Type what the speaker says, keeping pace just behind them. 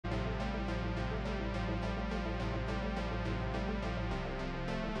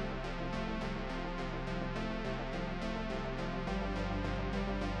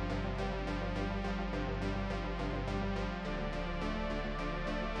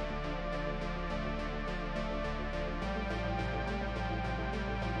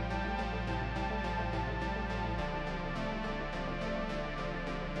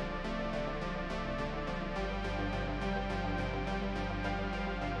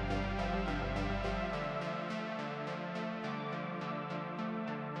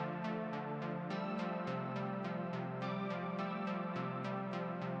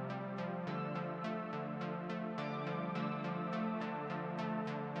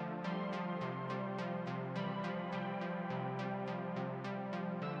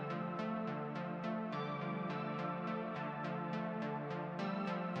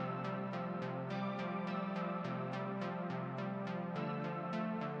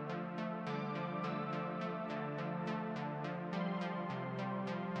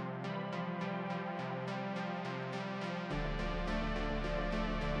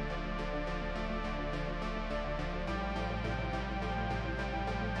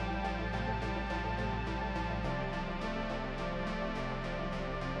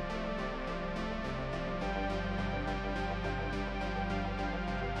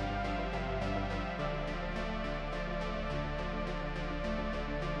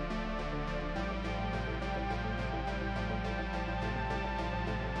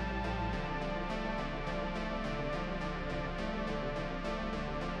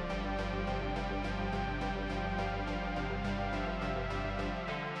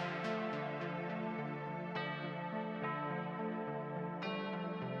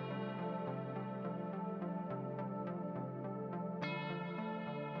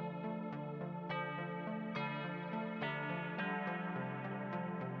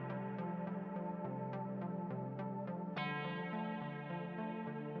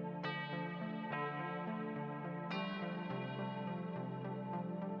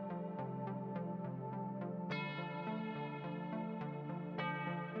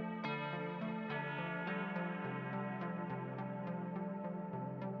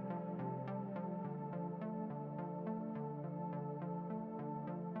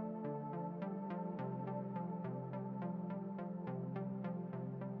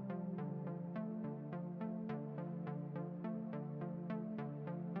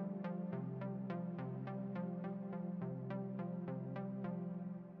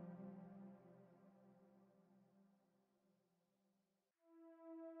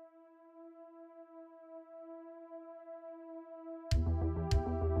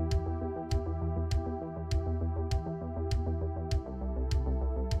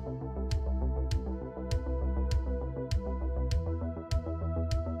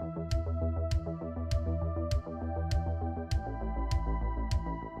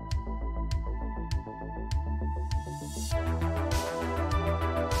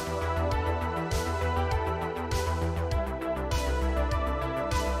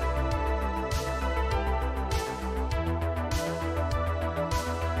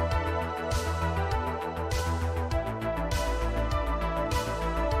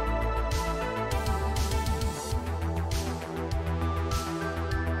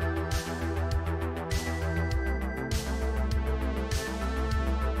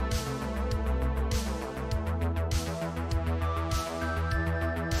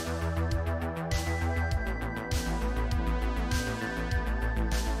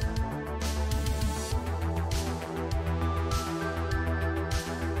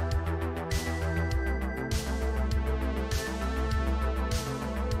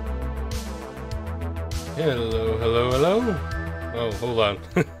Hello, hello, hello. Oh, hold on.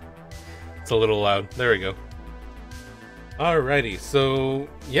 It's a little loud. There we go. Alrighty, so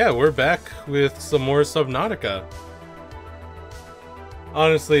yeah, we're back with some more Subnautica.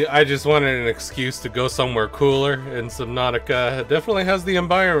 Honestly, I just wanted an excuse to go somewhere cooler, and Subnautica definitely has the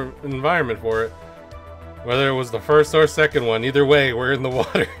environment for it. Whether it was the first or second one, either way, we're in the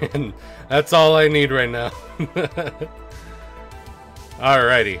water, and that's all I need right now.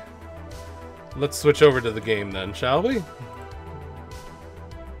 Alrighty. Let's switch over to the game then, shall we?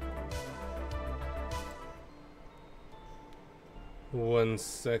 One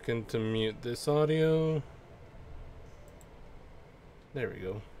second to mute this audio. There we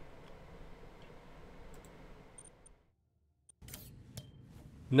go.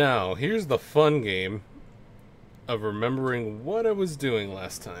 Now, here's the fun game of remembering what I was doing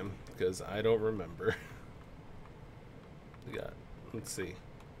last time, because I don't remember. Let's see.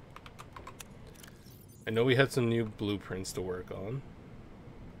 I know we had some new blueprints to work on.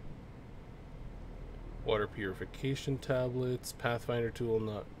 Water purification tablets, Pathfinder tool,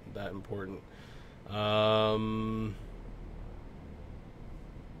 not that important. Oh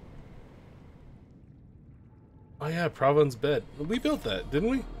yeah, Proven's bed. We built that,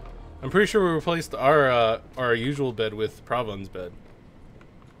 didn't we? I'm pretty sure we replaced our usual bed with Proven's bed.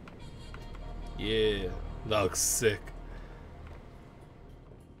 Yeah, that looks sick.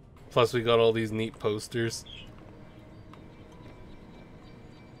 Plus we got all these neat posters.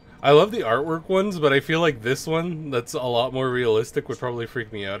 I love the artwork ones, but I feel like this one, that's a lot more realistic, would probably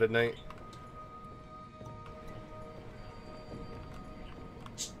freak me out at night.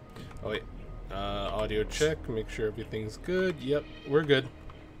 Oh wait, audio check, make sure everything's good. Yep, we're good.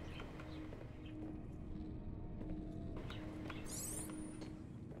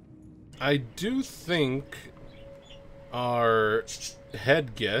 I do think our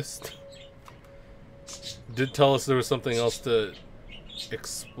head guest did tell us there was something else to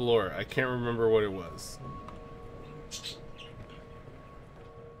explore. I can't remember what it was.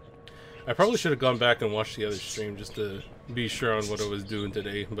 I probably should have gone back and watched the other stream just to be sure on what I was doing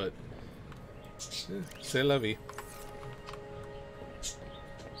today, but c'est la vie.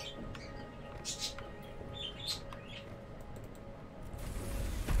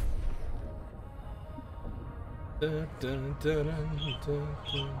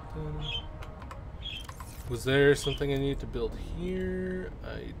 Was there something I need to build here?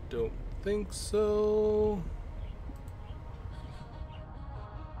 I don't think so.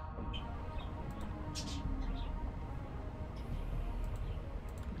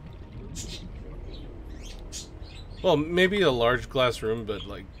 Well, maybe a large glass room, but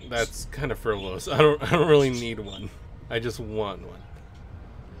like that's kind of frivolous. I don't really need one. I just want one.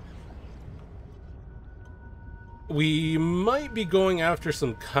 We might be going after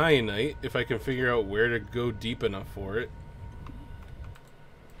some kyanite if I can figure out where to go deep enough for it.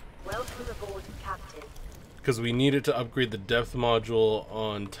 Welcome aboard, Captain. Because we need it to upgrade the depth module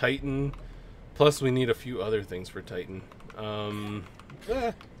on Titan. Plus we need a few other things for Titan. Hold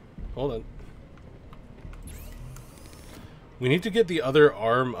on. We need to get the other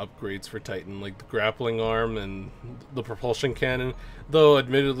arm upgrades for Titan, like the grappling arm and the propulsion cannon. Though,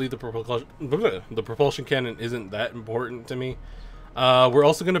 admittedly, the propulsion cannon isn't that important to me. We're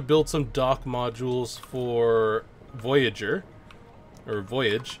also going to build some dock modules for Voyager, or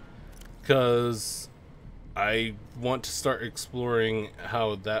Voyage, because I want to start exploring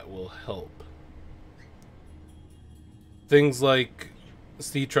how that will help. Things like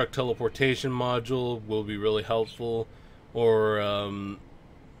sea truck teleportation module will be really helpful. Or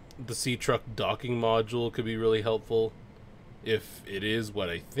the sea truck docking module could be really helpful if it is what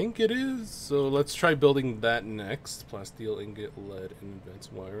I think it is. So let's try building that next. Plasteel ingot, lead, and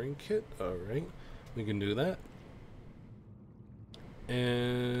advanced wiring kit. Alright, we can do that.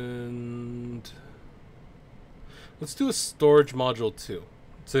 And let's do a storage module too,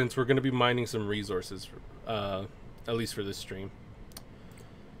 since we're going to be mining some resources, at least for this stream.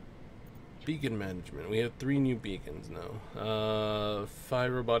 Beacon management. We have 3 new beacons now.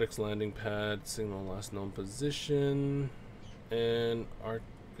 5 robotics landing pad, signal last known position, and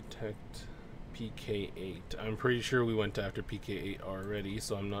architect PK8. I'm pretty sure we went after PK8 already,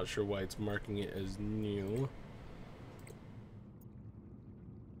 so I'm not sure why it's marking it as new.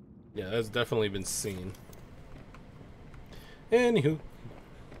 Yeah, that's definitely been seen. Anywho,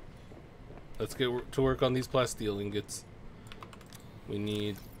 let's get to work on these plasteel ingots. We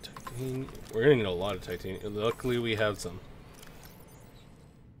need titanium. We're gonna need a lot of titanium. Luckily we have some.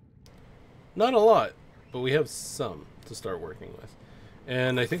 Not a lot, but we have some to start working with.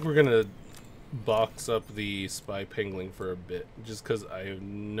 And I think we're gonna box up the spy pangolin for a bit, just because I have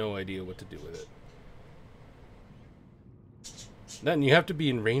no idea what to do with it. Then you have to be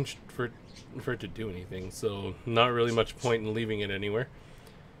in range for it to do anything, so not really much point in leaving it anywhere.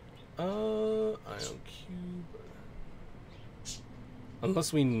 Ion cube.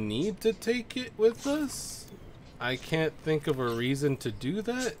 Unless we need to take it with us? I can't think of a reason to do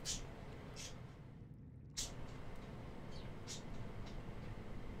that.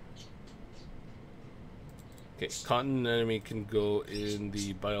 Okay, cotton enemy can go in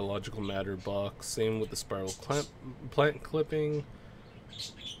the biological matter box. Same with the spiral plant clipping.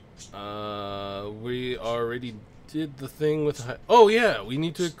 We already did the thing with... Oh yeah, we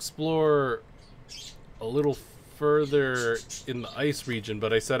need to explore a little further in the ice region,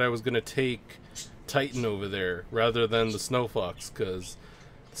 but I said I was going to take Titan over there rather than the Snow Fox, because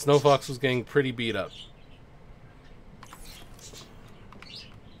the Snow Fox was getting pretty beat up.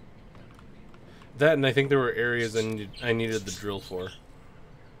 That, and I think there were areas I needed the drill for.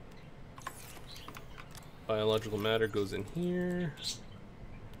 Biological matter goes in here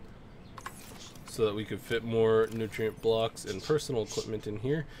so that we could fit more nutrient blocks and personal equipment in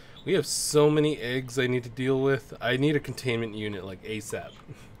here. We have so many eggs I need to deal with. I need a containment unit like ASAP.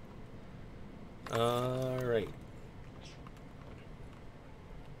 Alright.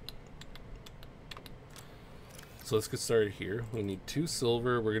 So let's get started here. We need 2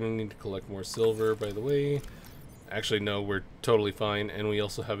 silver. We're going to need to collect more silver, by the way. Actually, no, we're totally fine. And we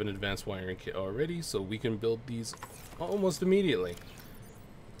also have an advanced wiring kit already, so we can build these almost immediately.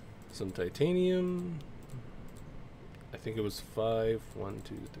 Some titanium. I think it was 5. 1,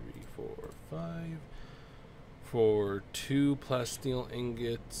 2, 3, 4, 5. For 2 plasteel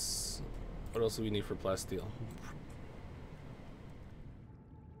ingots. What else do we need for plasteel?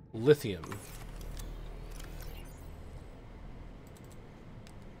 Lithium.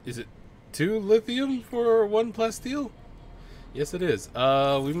 Is it 2 lithium for 1 plasteel? Yes, it is.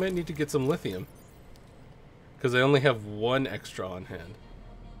 We might need to get some lithium, because I only have 1 extra on hand.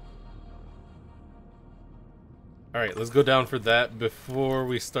 Alright, let's go down for that before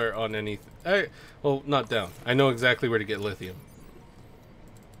we start on anything. Well, not down. I know exactly where to get lithium.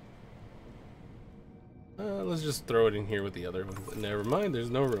 Let's just throw it in here with the other ones. Never mind,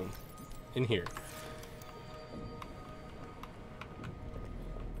 there's no room in here.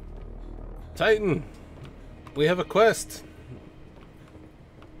 Titan! We have a quest!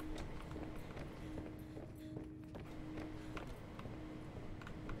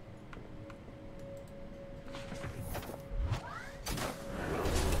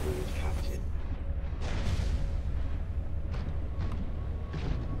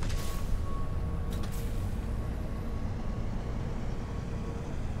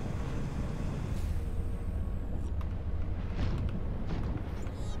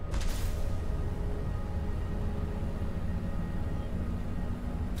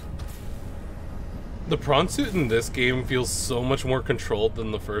 The prawn suit in this game feels so much more controlled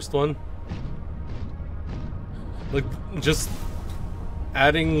than the first one. Like, just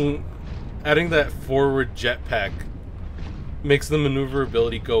adding that forward jetpack makes the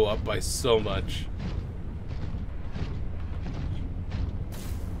maneuverability go up by so much.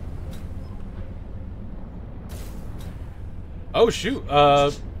 Oh shoot,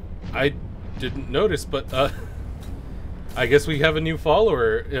 I didn't notice, but I guess we have a new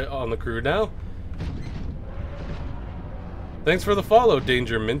follower on the crew now. Thanks for the follow,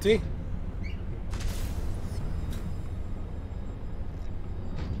 Danger Minty.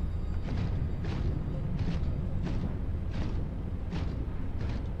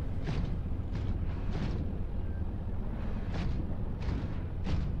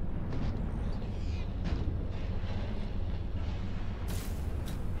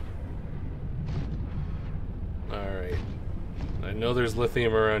 Alright. I know there's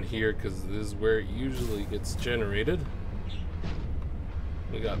lithium around here because this is where it usually gets generated.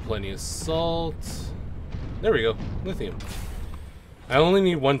 We got plenty of salt. There we go. Lithium. I only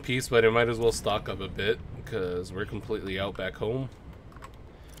need 1 piece, but I might as well stock up a bit because we're completely out back home.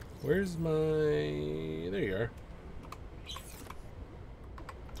 Where's my... There you are.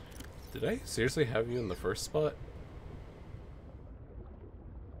 Did I seriously have you in the first spot?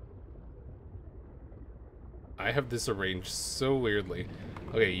 I have this arranged so weirdly.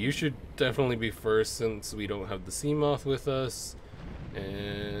 Okay, you should definitely be first since we don't have the sea moth with us.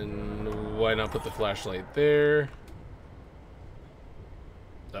 And why not put the flashlight there?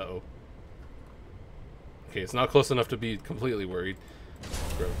 Uh-oh. Okay, it's not close enough to be completely worried.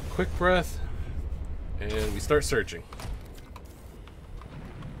 Grab a quick breath, and we start searching.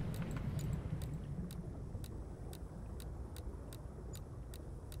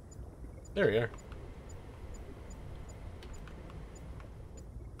 There we are.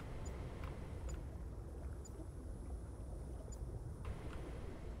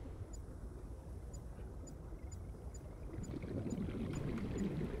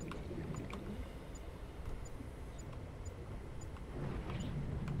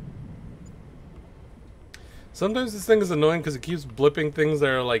 Sometimes this thing is annoying because it keeps blipping things that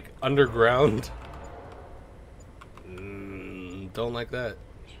are like underground. Don't like that.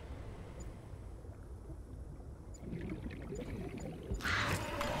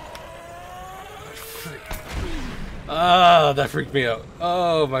 Ah, that freaked me out.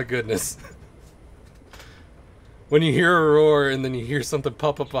 Oh my goodness. When you hear a roar and then you hear something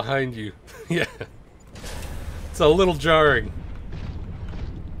pop up behind you. Yeah. It's a little jarring.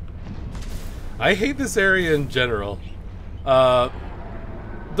 I hate this area in general.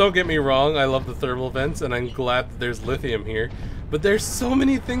 Don't get me wrong, I love the thermal vents and I'm glad that there's lithium here. But there's so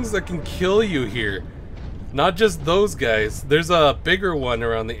many things that can kill you here. Not just those guys. There's a bigger one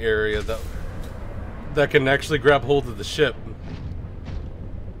around the area that can actually grab hold of the ship.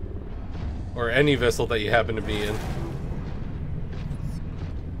 Or any vessel that you happen to be in.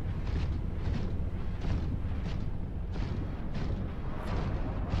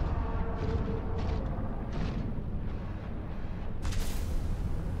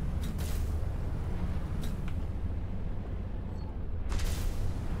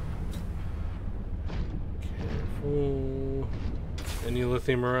 Careful. Any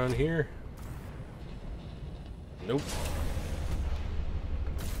lithium around here? Nope.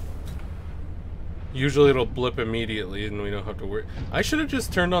 Usually it'll blip immediately and we don't have to worry. I should have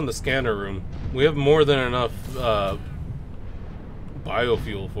just turned on the scanner room. We have more than enough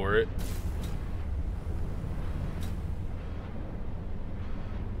biofuel for it.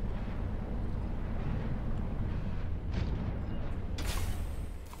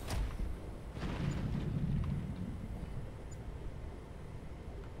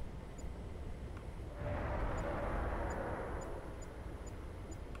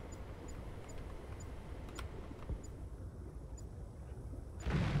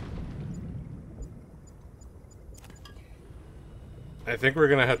 I think we're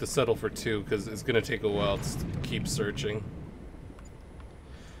gonna have to settle for 2 because it's gonna take a while to keep searching.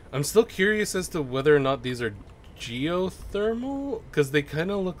 I'm still curious as to whether or not these are geothermal because they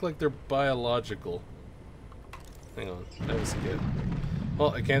kind of look like they're biological. Hang on, that was good.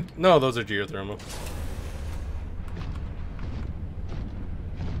 Well, I can't. No, those are geothermal.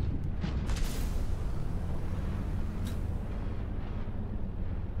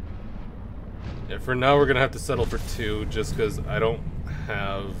 Yeah, for now we're gonna have to settle for 2 just because I don't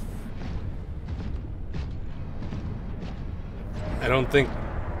have... I don't think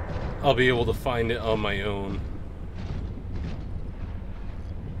I'll be able to find it on my own.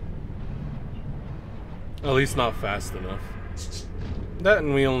 At least not fast enough. That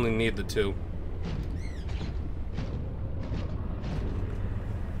and we only need the 2.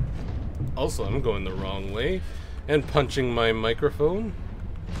 Also, I'm going the wrong way and punching my microphone.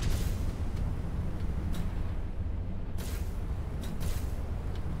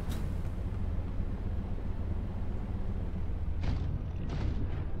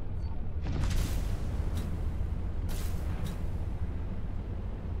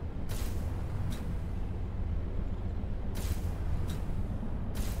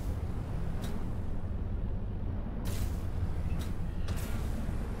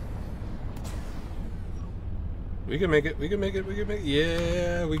 We can make it, we can make it, we can make it.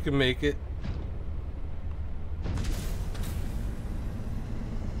 Yeah, we can make it.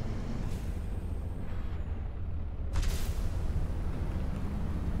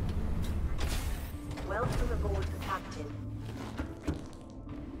 Welcome aboard, Captain.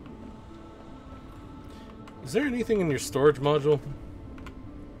 Is there anything in your storage module?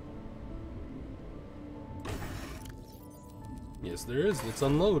 Yes, there is. Let's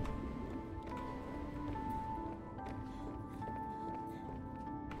unload.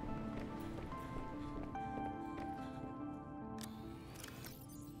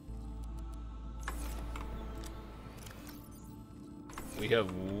 We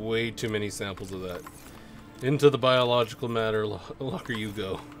have way too many samples of that. Into the biological matter locker you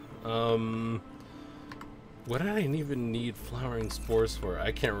go. What did I even need flowering spores for?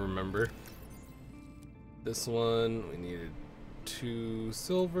 I can't remember. This one, we needed 2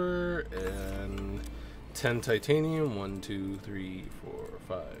 silver and 10 titanium. 1, 2, 3, 4,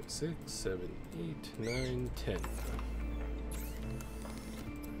 5, 6, 7, 8, 9, 10.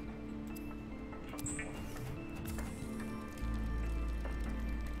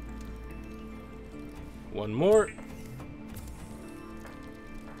 One more.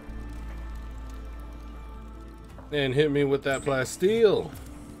 And hit me with that plasteel.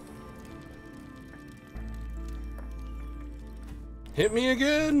 Hit me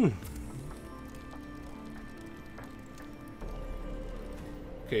again.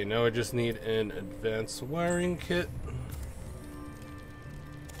 Okay, now I just need an advanced wiring kit.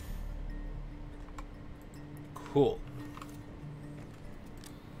 Cool.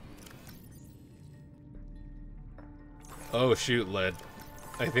 Oh shoot, lead.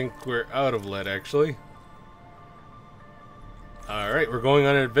 I think we're out of lead, actually. Alright, we're going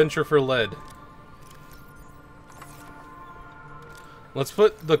on an adventure for lead. Let's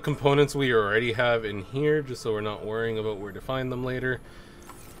put the components we already have in here, just so we're not worrying about where to find them later.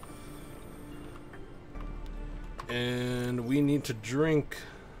 And we need to drink...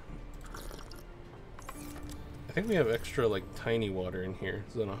 I think we have extra, like, tiny water in here,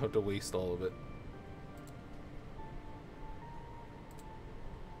 so I don't have to waste all of it.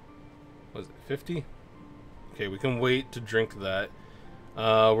 Was it 50? Okay, we can wait to drink that.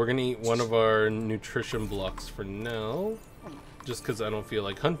 We're gonna eat one of our nutrition blocks for now, just because I don't feel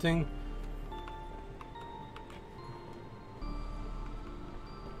like hunting.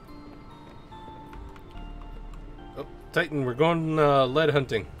 Oh, Titan, we're going lead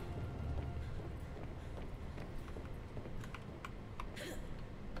hunting.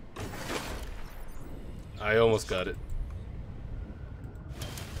 I almost got it.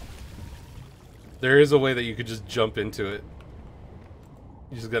 There is a way that you could just jump into it.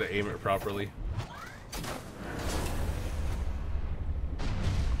 You just gotta aim it properly.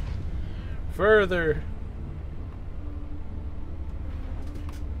 Further!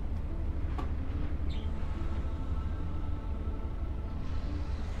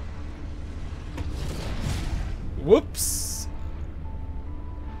 Whoops!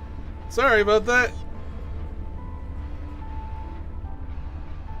 Sorry about that!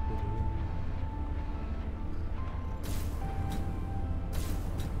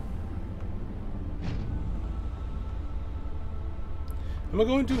 Am I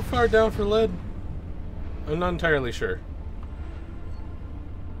going too far down for lead? I'm not entirely sure.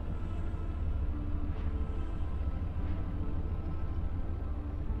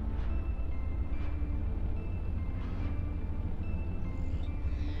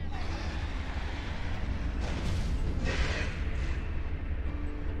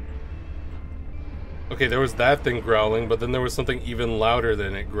 Okay, there was that thing growling, but then there was something even louder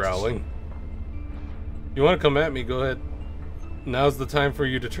than it growling. You want to come at me? Go ahead. Now's the time for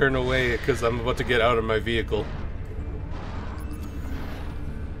you to turn away, because I'm about to get out of my vehicle.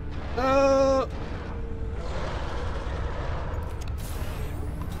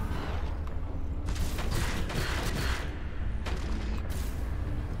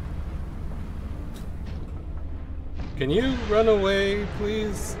 Can you run away,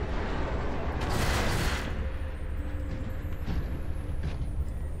 please?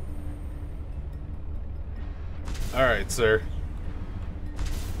 Alright, sir.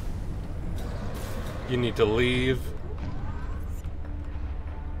 You need to leave.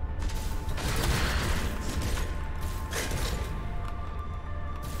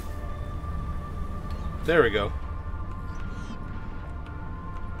 There we go.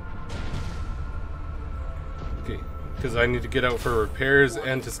 Okay, because I need to get out for repairs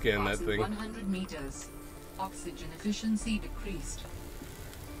and to scan that thing. 100 meters. Oxygen efficiency decreased.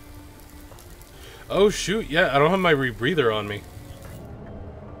 Oh shoot, yeah, I don't have my rebreather on me.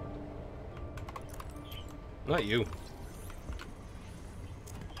 Not you.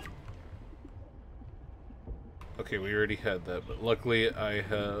 Okay, we already had that, but luckily I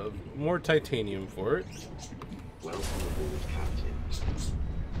have more titanium for it. Welcome aboard, Captain.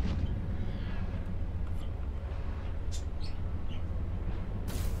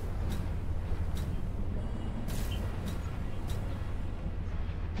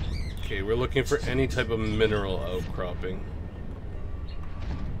 Okay, we're looking for any type of mineral outcropping.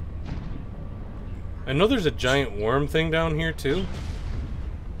 I know there's a giant worm thing down here too.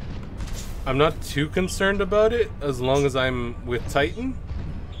 I'm not too concerned about it as long as I'm with Titan.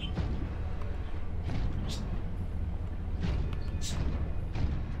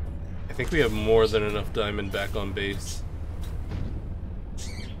 I think we have more than enough diamond back on base.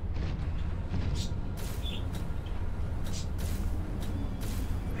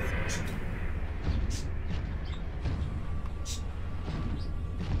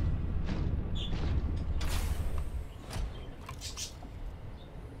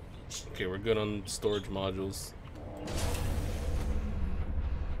 Okay, we're good on storage modules.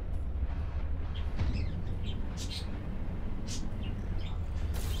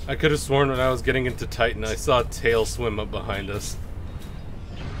 I could have sworn when I was getting into Titan, I saw a tail swim up behind us.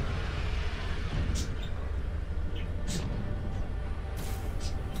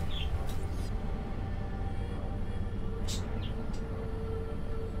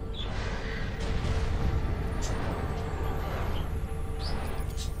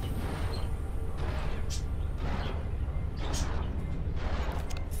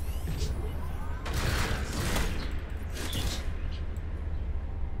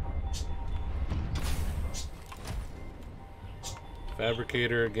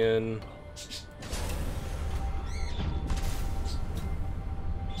 Fabricator again.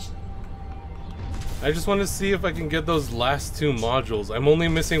 I just want to see if I can get those last two modules. I'm only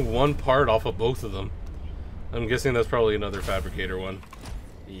missing one part off of both of them. I'm guessing that's probably another Fabricator one.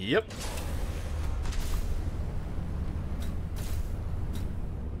 Yep.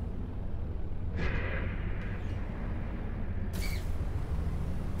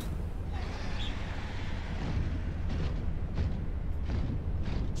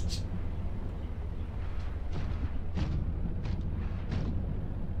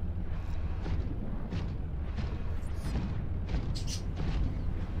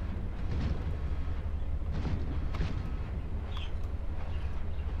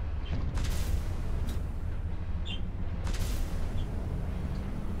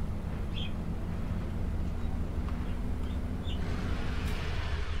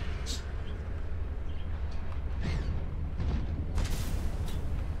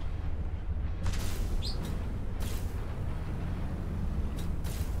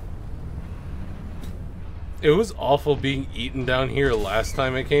 It was awful being eaten down here last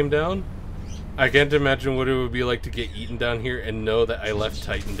time I came down. I can't imagine what it would be like to get eaten down here and know that I left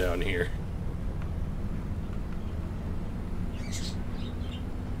Titan down here.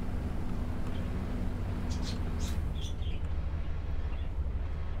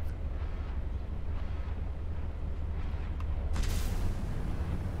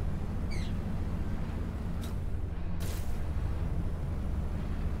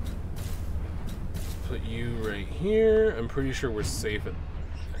 Put you right here. I'm pretty sure we're safe at...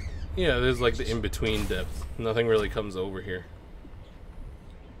 Yeah, there's like the in-between depth. Nothing really comes over here.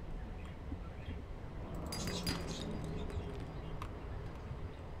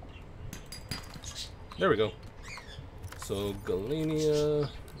 There we go. So, Galenia...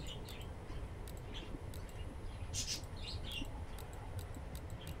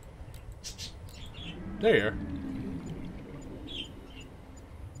 There you are.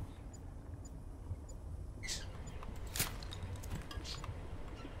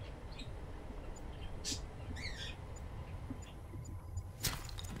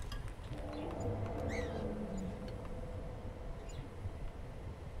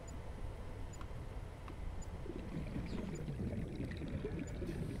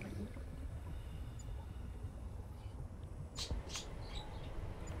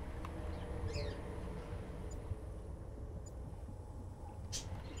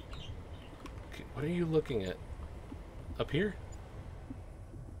 What are you looking at? Up here?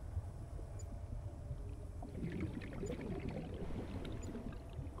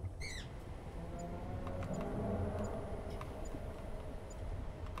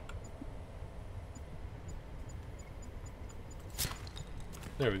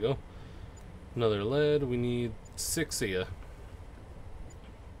 There we go. Another lead. We need 6 of ya.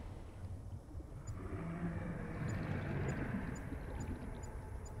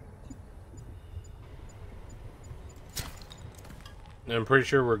 And I'm pretty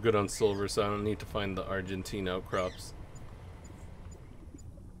sure we're good on silver, so I don't need to find the Argentine outcrops.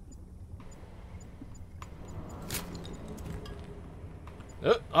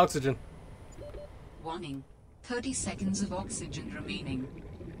 Oh, oxygen. Warning. 30 seconds of oxygen remaining.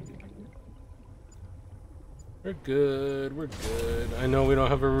 We're good, we're good. I know we don't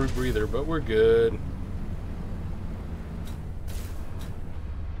have a rebreather, but we're good.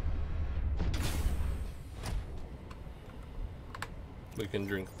 We can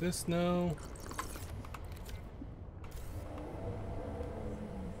drink this now.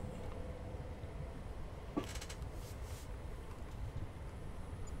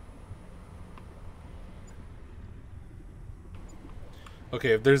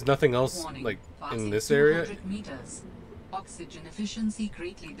 Okay, if there's nothing else Warning. like in Passing this area, 200 meters. Oxygen efficiency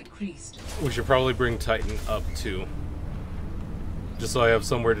greatly decreased. we should probably bring Titan up too. Just so I have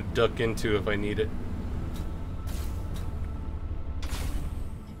somewhere to duck into if I need it.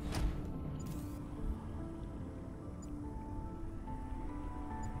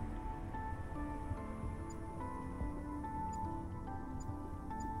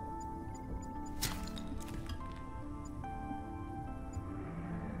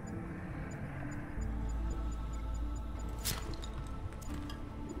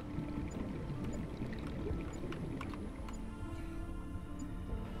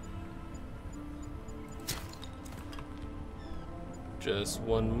 Just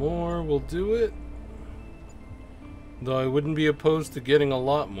one more will do it. Though I wouldn't be opposed to getting a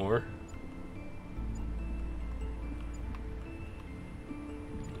lot more.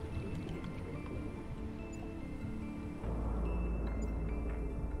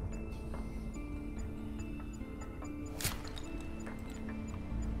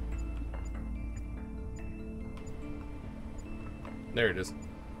 There it is.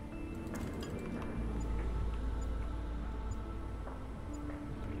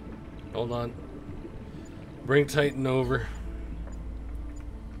 Hold on. Bring Titan over.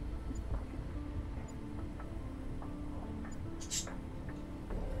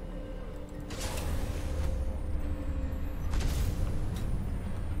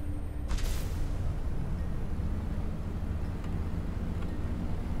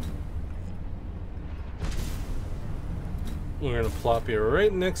 We're gonna plop you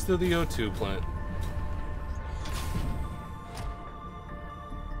right next to the O2 plant.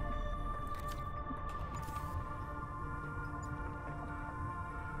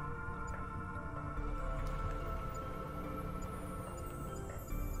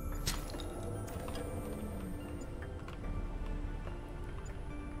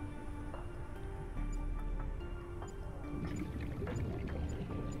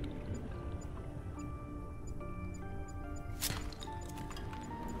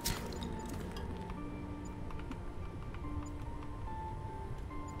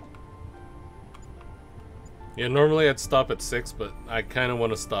 Yeah, normally I'd stop at 6, but I kind of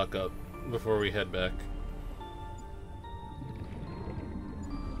want to stock up before we head back.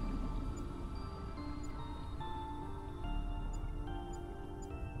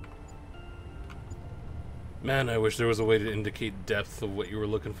 Man, I wish there was a way to indicate depth of what you were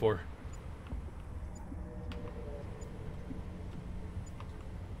looking for.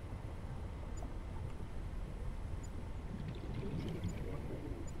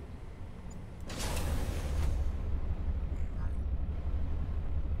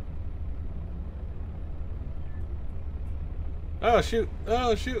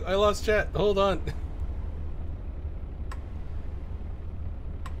 Oh shoot, I lost chat. Hold on.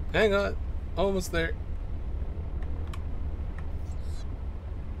 Hang on, almost there.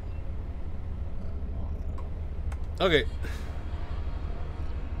 Okay.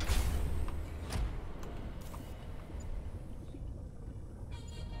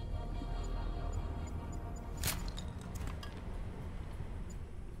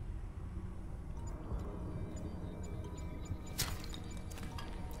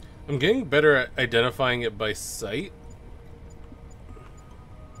 I'm getting better at identifying it by sight.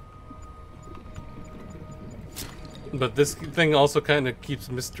 But this thing also kind of keeps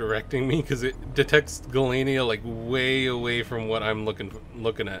misdirecting me because it detects Galania like way away from what I'm looking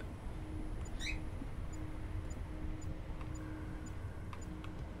at.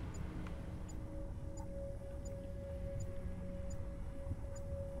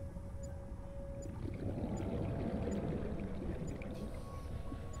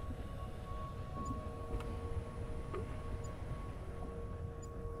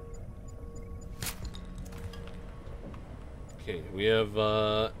 Okay, we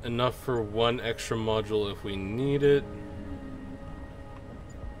have enough for one extra module if we need it.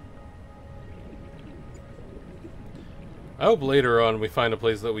 I hope later on we find a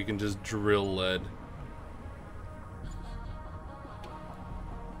place that we can just drill lead.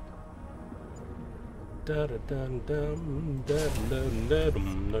 Da da dum dum da dum da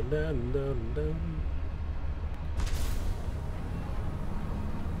dum da dum dum dum.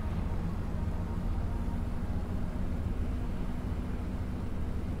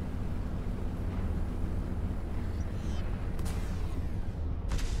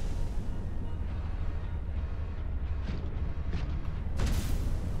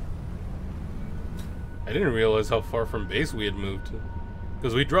 I didn't realize how far from base we had moved,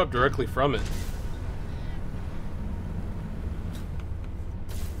 because we dropped directly from it.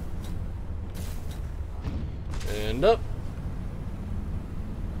 And up.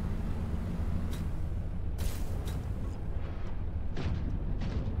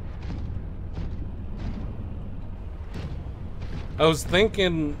 I was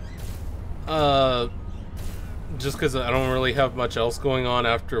thinking, just because I don't really have much else going on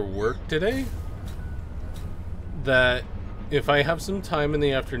after work today, that if I have some time in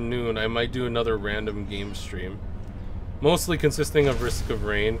the afternoon, I might do another random game stream. Mostly consisting of Risk of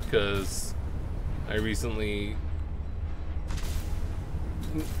Rain, because I recently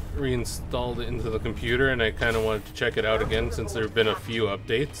reinstalled it into the computer and I kind of wanted to check it out again since there have been a few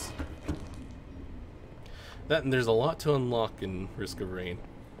updates. That and there's a lot to unlock in Risk of Rain.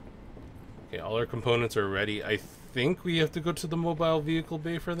 Okay, all our components are ready. I think we have to go to the mobile vehicle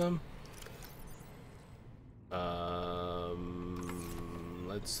bay for them.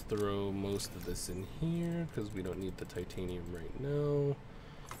 Let's throw most of this in here because we don't need the titanium right now.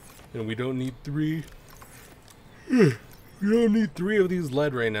 And we don't need 3. We don't need 3 of these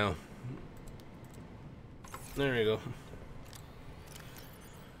lead right now. There we go.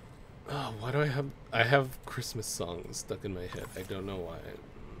 Oh, why do I have Christmas songs stuck in my head. I don't know why.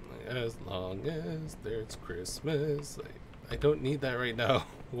 As long as there's Christmas. I don't need that right now.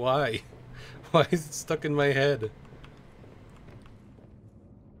 Why? Why is it stuck in my head?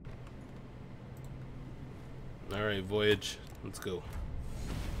 Alright, voyage. Let's go.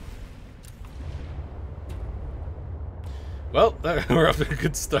 Well, we're off to a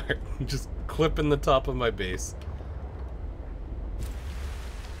good start. Just clipping the top of my base.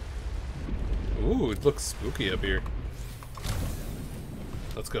 Ooh, it looks spooky up here.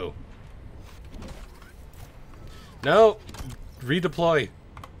 Let's go. No! Redeploy!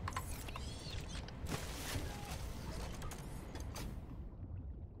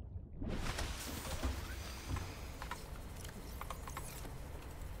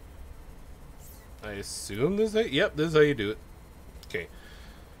 I assume this is yep, this is how you do it. Okay.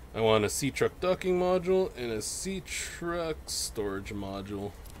 I want a sea truck docking module and a sea truck storage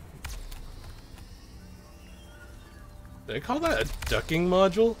module. Did I call that a ducking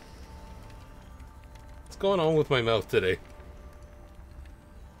module? What's going on with my mouth today?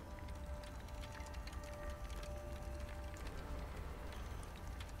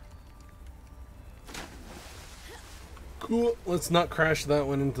 Cool. Let's not crash that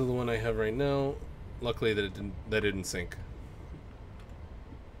one into the one I have right now. Luckily that didn't sink.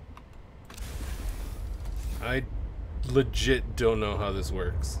 I legit don't know how this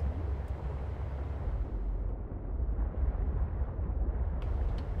works.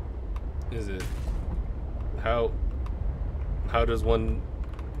 Is it how does one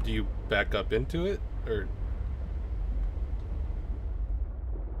do you back up into it or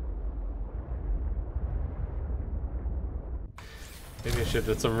maybe I should have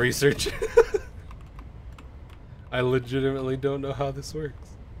done some research. I legitimately don't know how this works.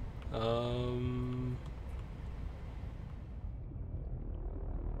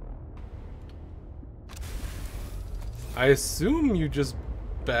 I assume you just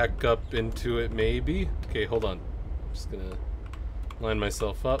back up into it, maybe. Okay, hold on. I'm just gonna line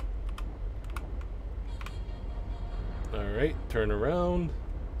myself up. Alright, turn around.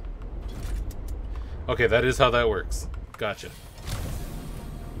 Okay, that is how that works. Gotcha.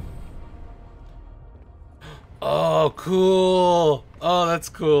 Oh, cool! Oh, that's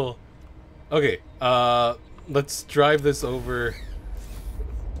cool. Okay, let's drive this over.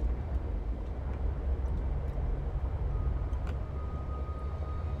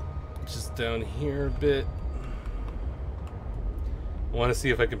 Just down here a bit. I want to see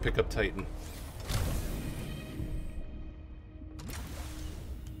if I can pick up Titan.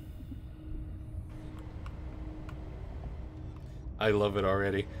 I love it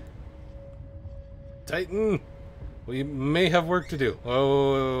already. Titan! We may have work to do.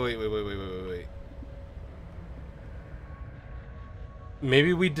 Oh, wait.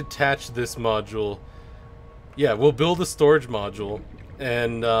 Maybe we detach this module. Yeah, we'll build a storage module.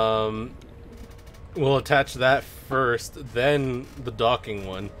 And, we'll attach that first, then the docking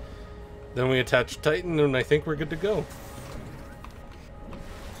one. Then we attach Titan, and I think we're good to go.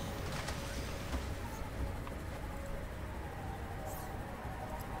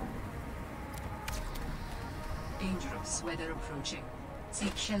 Dangerous weather approaching.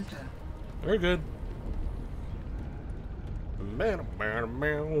 Seek shelter. We're good.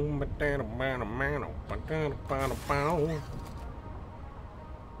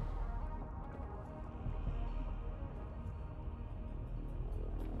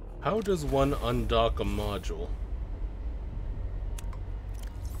 How does one undock a module?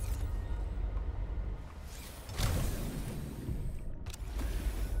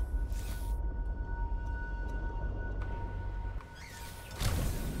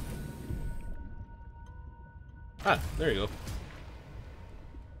 Ah, there you go.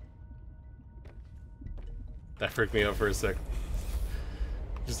 That freaked me out for a sec.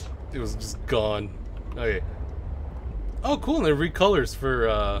 It was just gone. Okay. Oh, cool! And it recolors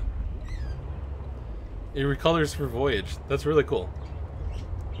for Voyage. That's really cool.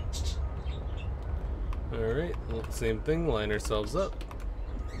 Alright, well, same thing. Line ourselves up.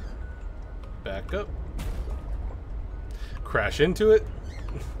 Back up. Crash into it.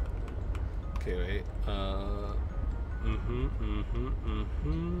 Okay, wait.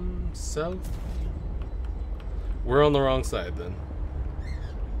 South. We're on the wrong side then.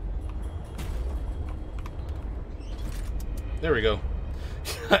 There we go.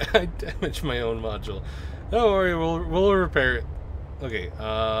 I damaged my own module. Don't worry, we'll repair it. Okay,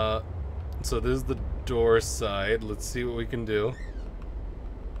 so this is the door side. Let's see what we can do.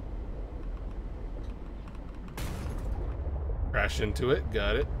 Crash into it,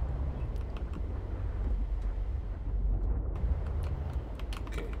 got it.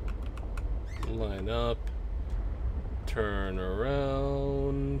 Okay, Line up. Turn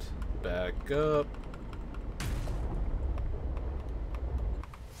around. Back up.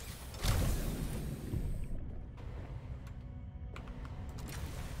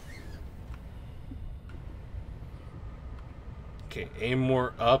 Okay, aim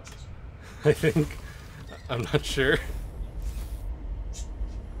more up, I think. I'm not sure.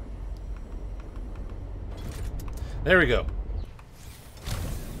 There we go.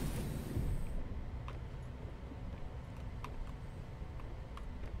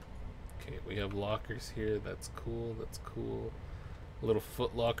 Okay, we have lockers here. That's cool. That's cool. A little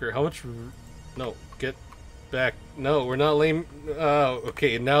foot locker. How much? No, get back. No, we're not lame. Oh,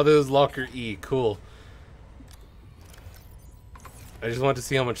 okay. Now there's locker E. Cool. I just want to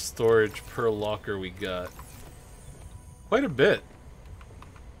see how much storage per locker we got. Quite a bit.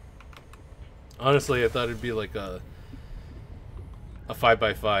 Honestly, I thought it'd be like a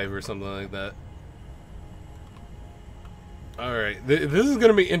 5x5 or something like that. Alright, this is going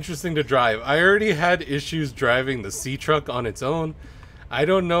to be interesting to drive. I already had issues driving the sea truck on its own. I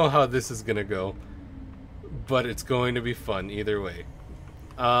don't know how this is going to go, but it's going to be fun either way.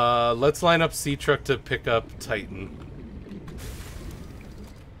 Let's line up sea truck to pick up Titan.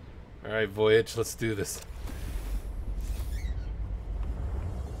 Alright, Voyage, let's do this.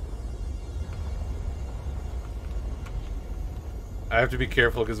 I have to be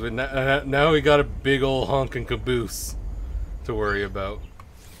careful because now we got a big old honking caboose to worry about.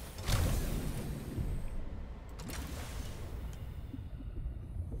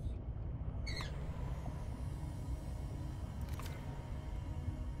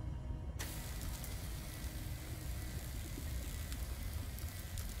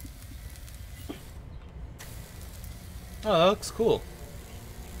 Oh, that looks cool.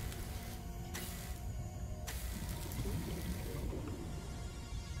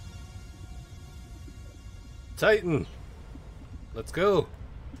 Titan! Let's go!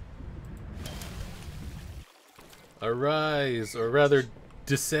 Arise, or rather,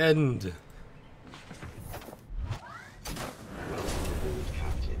 descend!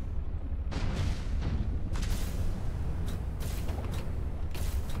 Captain.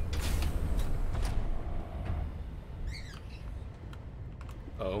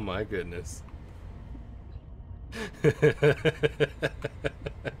 Oh my goodness.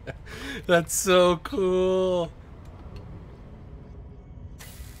 That's so cool.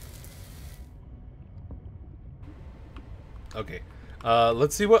 Okay.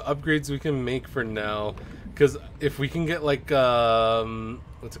 Let's see what upgrades we can make for now. Because if we can get like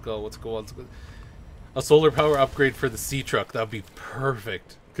what's it called? A solar power upgrade for the sea truck, that'd be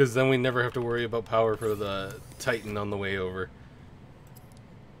perfect. Because then we never have to worry about power for the Titan on the way over.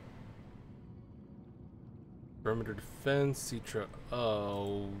 Perimeter defense, sea truck.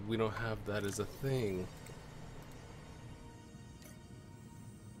 Oh, we don't have that as a thing.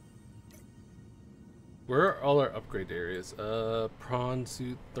 Where are all our upgrade areas? Prawn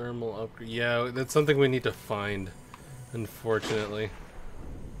suit, thermal upgrade. Yeah, that's something we need to find, unfortunately.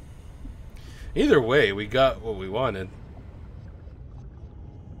 Either way, we got what we wanted.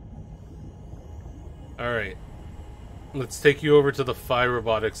 Alright. Let's take you over to the Phi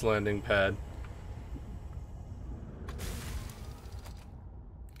Robotics landing pad.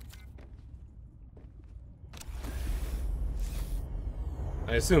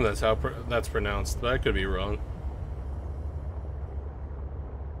 I assume that's how that's pronounced, but I could be wrong.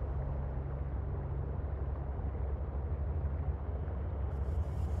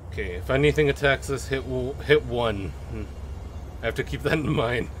 Okay, if anything attacks us, hit 1. I have to keep that in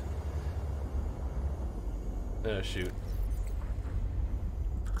mind. Oh, shoot.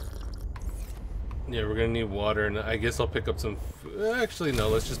 Yeah, we're gonna need water, and I guess I'll pick up some food. Actually, no,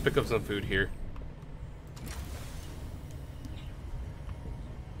 let's just pick up some food here.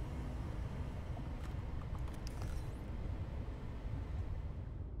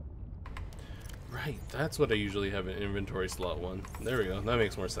 Right, that's what I usually have in inventory slot 1. There we go, that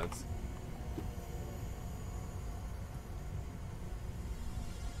makes more sense.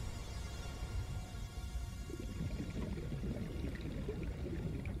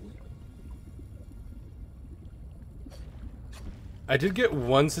 I did get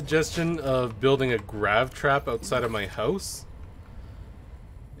one suggestion of building a grav trap outside of my house.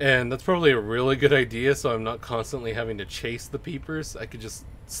 And that's probably a really good idea, so I'm not constantly having to chase the peepers. I could just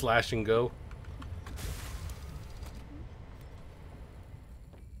slash and go.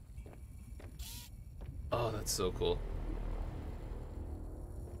 Oh, that's so cool.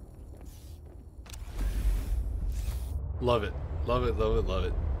 Love it. Love it, love it, love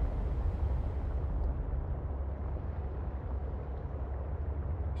it.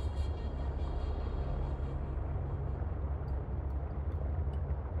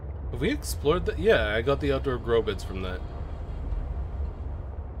 Have we explored that? Yeah, I got the outdoor grow beds from that.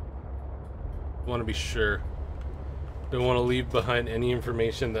 Want to be sure. Don't want to leave behind any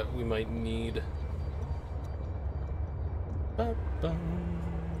information that we might need. Ba-bum.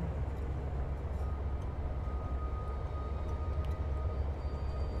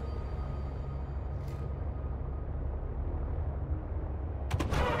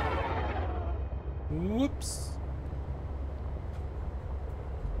 Whoops.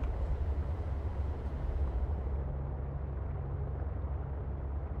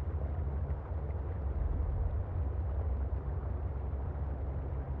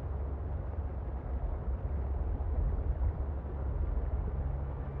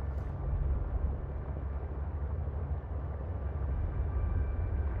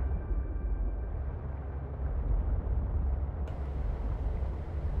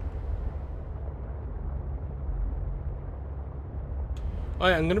 Oh,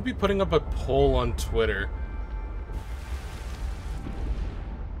 yeah, I'm gonna be putting up a poll on Twitter.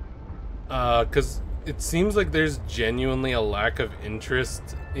 Because it seems like there's genuinely a lack of interest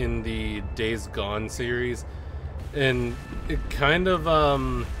in the Days Gone series. And it kind of,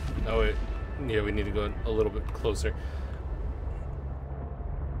 oh, wait. Yeah, we need to go a little bit closer.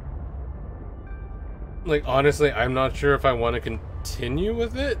 Like, honestly, I'm not sure if I want to continue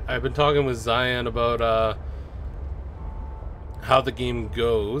with it. I've been talking with Zion about, how the game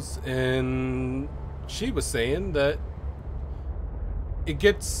goes, and she was saying that it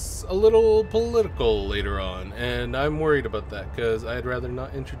gets a little political later on, and I'm worried about that because I'd rather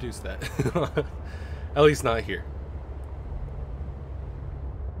not introduce that. At least not here.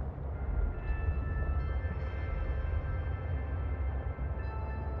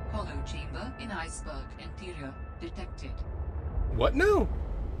 Hollow chamber in iceberg interior detected. What now?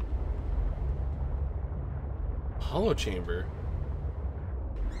 Hollow chamber?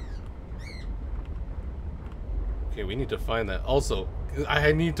 Okay, we need to find that. Also,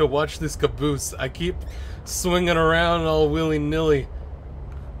 I need to watch this caboose. I keep swinging around all willy-nilly.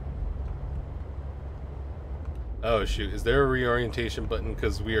 Oh, shoot. Is there a reorientation button?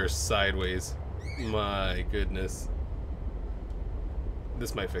 Because we are sideways. My goodness.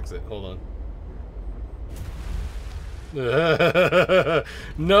 This might fix it. Hold on.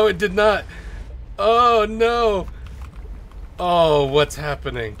 No, it did not. Oh, no. Oh, what's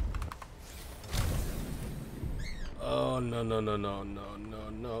happening? Oh, no, no, no, no, no, no,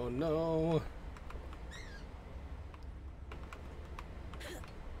 no, no.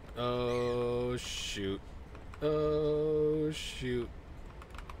 Oh, shoot. Oh, shoot.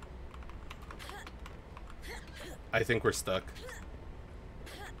 I think we're stuck.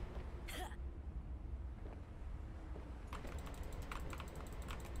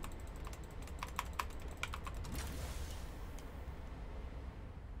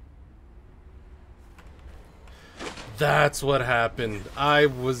 That's what happened. I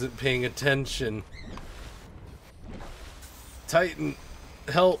wasn't paying attention. Titan,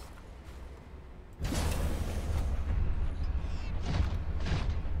 help.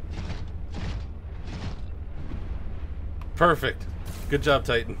 Perfect. Good job,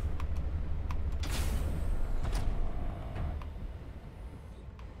 Titan.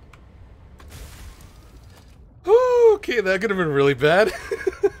 Whew, okay, that could have been really bad.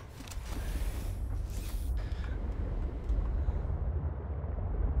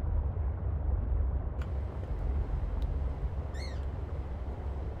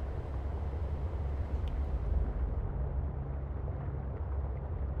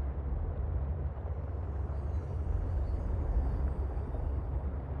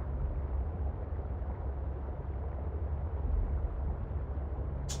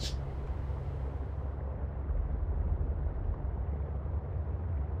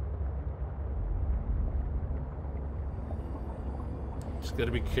 Just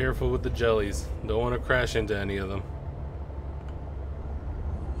gotta be careful with the jellies. Don't want to crash into any of them.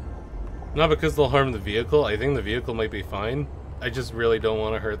 Not because they'll harm the vehicle. I think the vehicle might be fine. I just really don't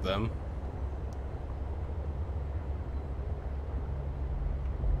want to hurt them.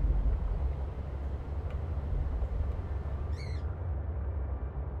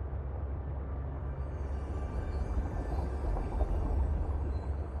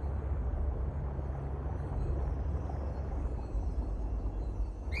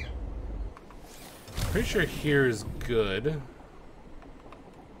 Pretty sure here is good.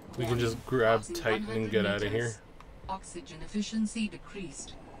 We can just grab Titan and get out of here. Oxygen efficiency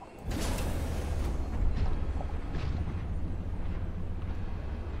decreased.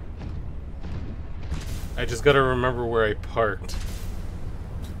 I just gotta remember where I parked.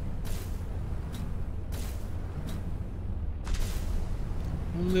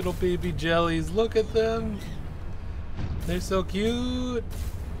 Little baby jellies, look at them. They're so cute.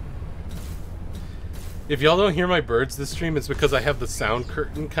 If y'all don't hear my birds this stream, it's because I have the sound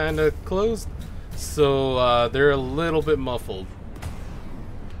curtain kind of closed. So they're a little bit muffled.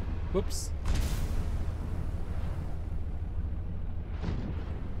 Whoops.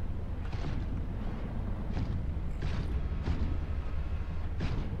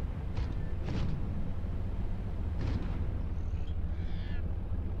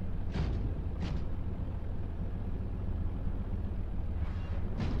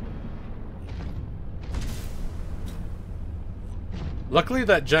 Luckily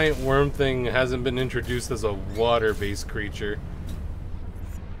that giant worm thing hasn't been introduced as a water-based creature.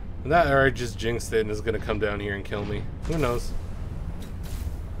 That or I just jinxed it and is gonna come down here and kill me. Who knows?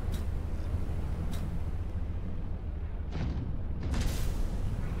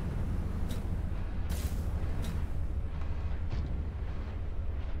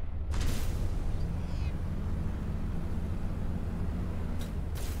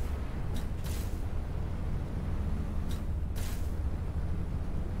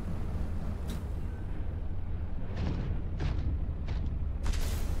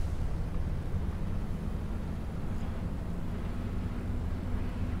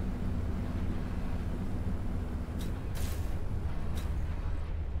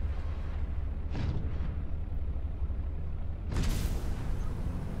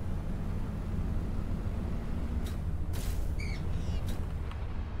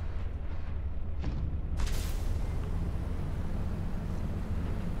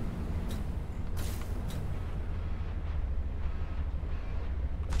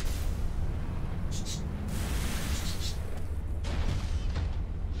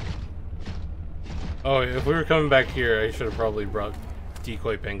 Oh, if we were coming back here, I should have probably brought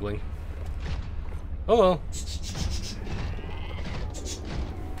decoy pangling. Oh well.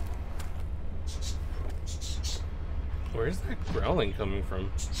 Where's that growling coming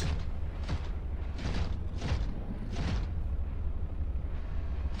from?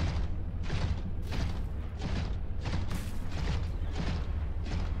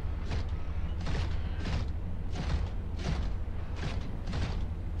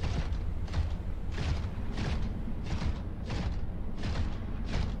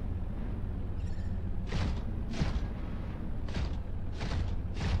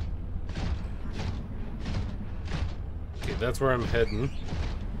 That's where I'm heading.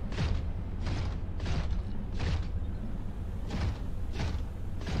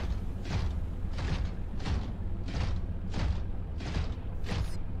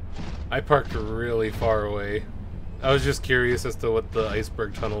 I parked really far away. I was just curious as to what the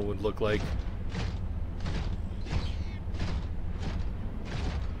iceberg tunnel would look like.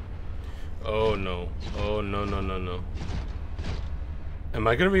 Oh no. Oh no, no, no, no. Am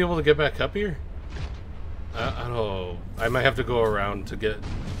I gonna be able to get back up here? I don't know. I might have to go around to get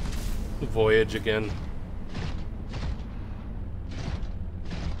Voyage again.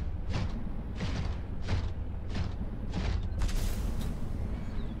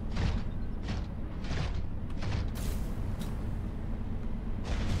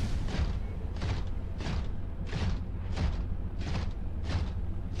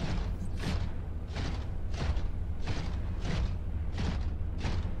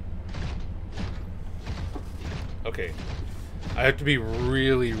 Okay, I have to be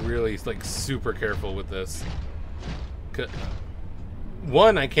really, really, like, super careful with this.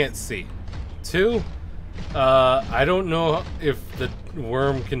 One, I can't see. Two, I don't know if the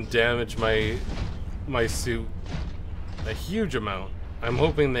worm can damage my suit a huge amount. I'm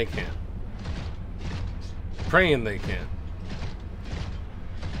hoping they can. Praying they can.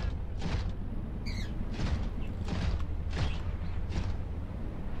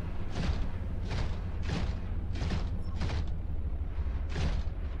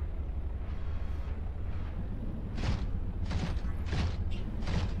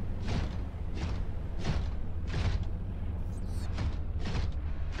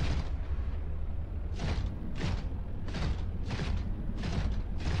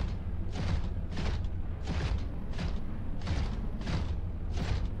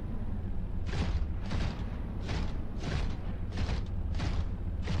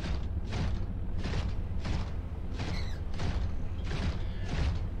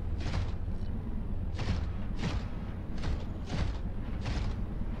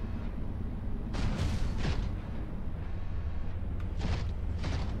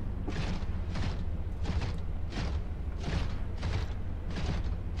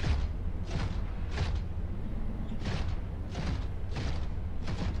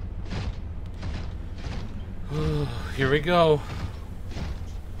 Here we go.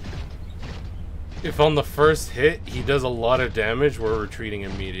 If on the first hit he does a lot of damage, we're retreating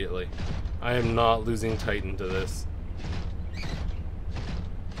immediately. I am not losing Titan to this.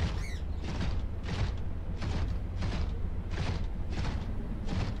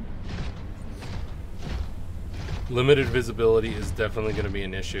 Limited visibility is definitely going to be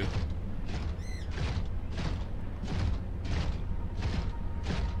an issue.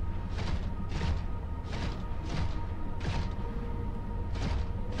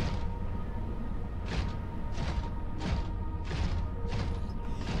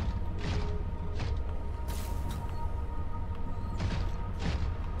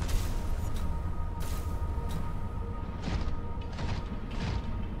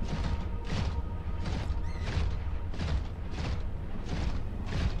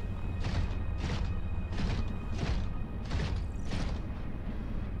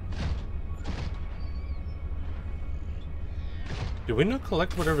 Did we not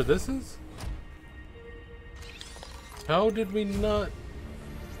collect whatever this is? How did we not?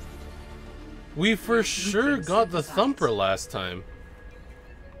 We for sure got the thumper last time.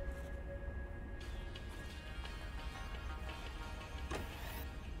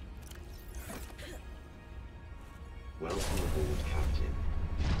 Welcome aboard, Captain.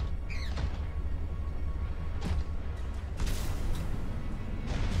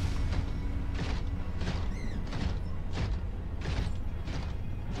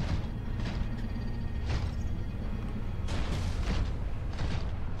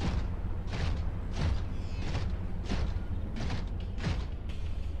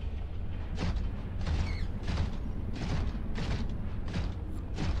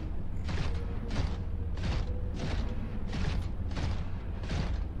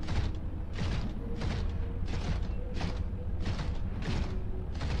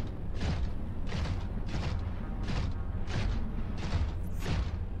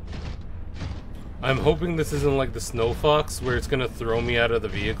 I'm hoping this isn't like the Snow Fox, where it's gonna throw me out of the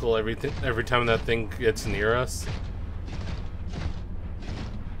vehicle every time that thing gets near us.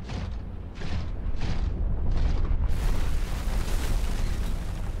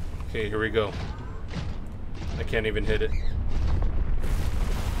 Okay, here we go. I can't even hit it.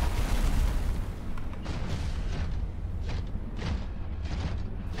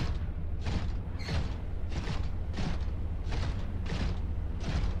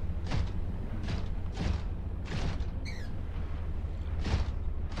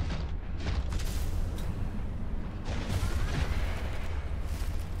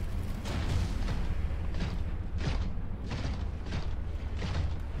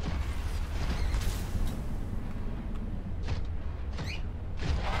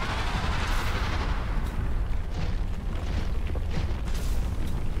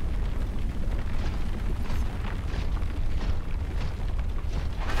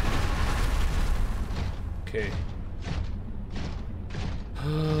 Okay.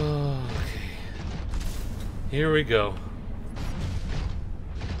 Okay. Here we go.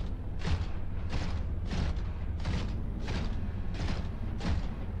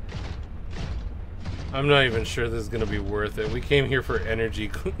 I'm not even sure this is gonna be worth it. We came here for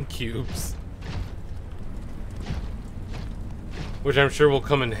energy cubes. Which I'm sure will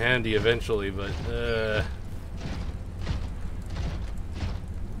come in handy eventually, but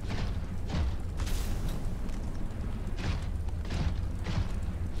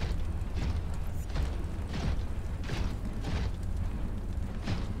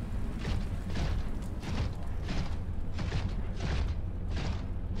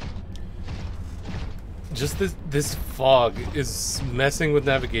just this fog is messing with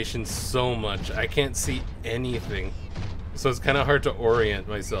navigation so much. I can't see anything. So it's kind of hard to orient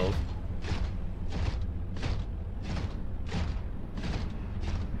myself.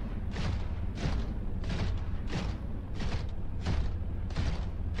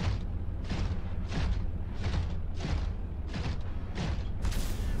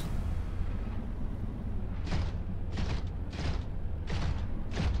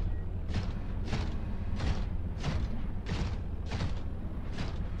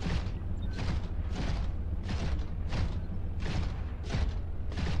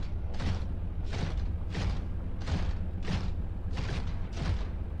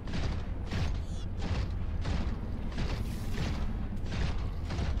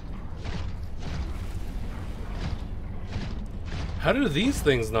 How do these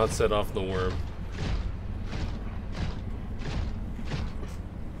things not set off the worm?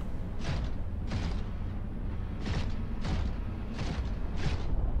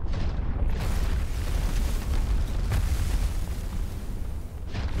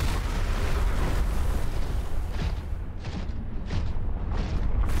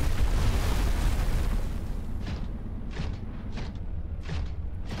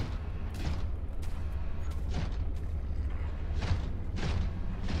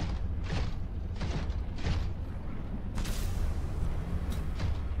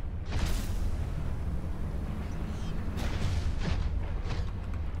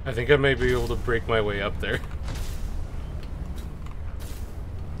 I think I may be able to break my way up there.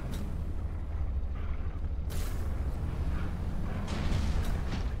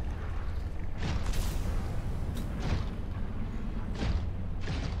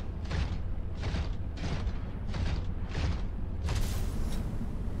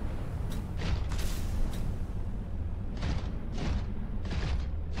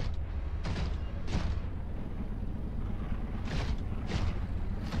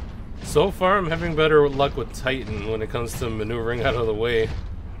 So far, I'm having better luck with Titan when it comes to maneuvering out of the way.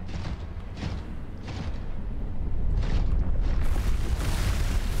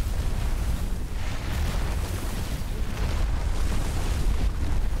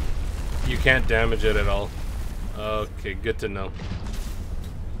 You can't damage it at all. Okay, good to know.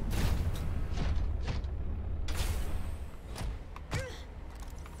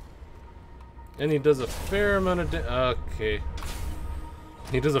 And he does a fair amount of okay.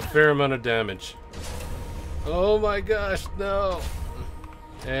 He does a fair amount of damage. Oh my gosh, no.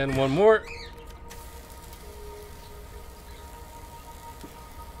 And one more.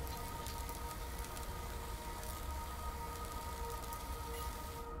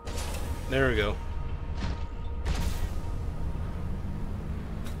 There we go.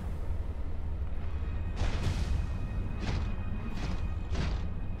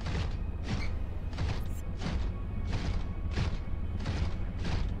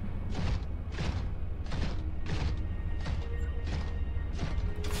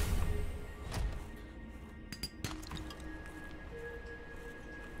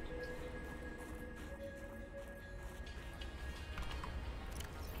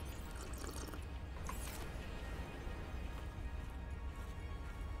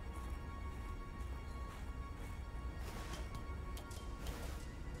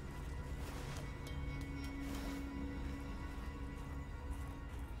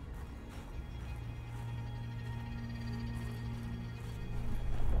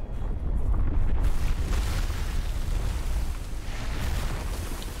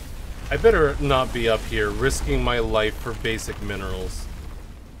 I better not be up here risking my life for basic minerals.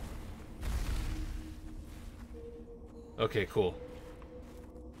 Okay, cool.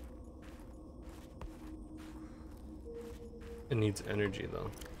 It needs energy though.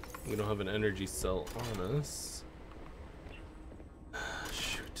 We don't have an energy cell on us.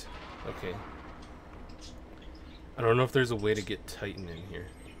 Shoot. Okay. I don't know if there's a way to get Titan in here.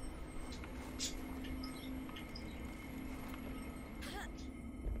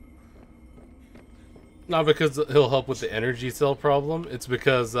 Not because he'll help with the energy cell problem. It's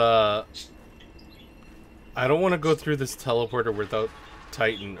because I don't want to go through this teleporter without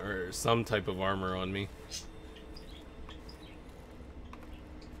Titan or some type of armor on me.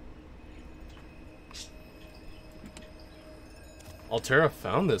 Altera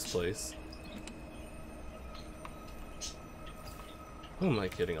found this place. Who am I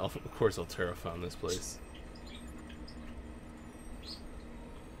kidding? Of course Altera found this place.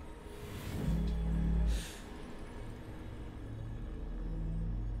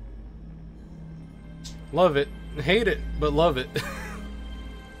 Love it. Hate it, but love it.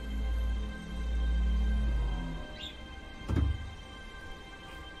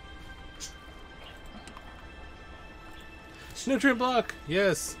 Nutrient block!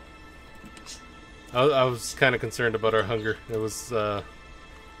 Yes! I was kind of concerned about our hunger. It was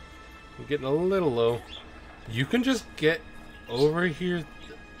getting a little low. You can just get over here.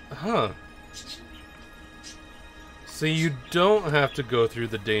 Huh. So you don't have to go through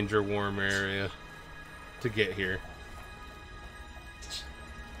the danger worm area to get here.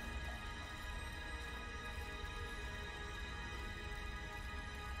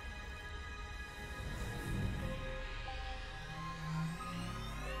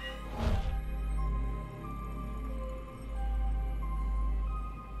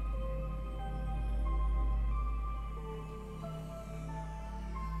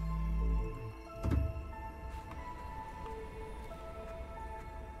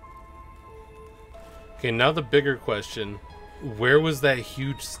 Okay, now the bigger question. Where was that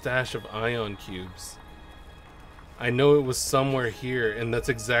huge stash of ion cubes? I know it was somewhere here, and that's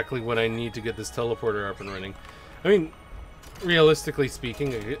exactly what I need to get this teleporter up and running. I mean, realistically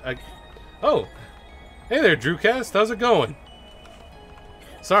speaking, oh! Hey there, Drewcast! How's it going?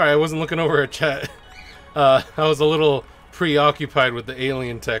 Sorry, I wasn't looking over at chat. I was a little preoccupied with the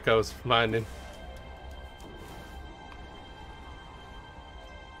alien tech I was finding.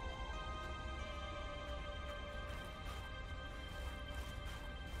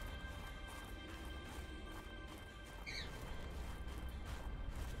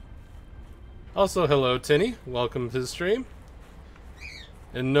 Also, hello, Tinny. Welcome to the stream.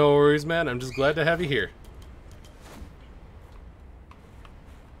 And no worries, man. I'm just glad to have you here.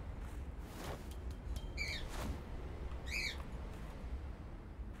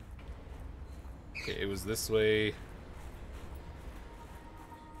 Okay, it was this way.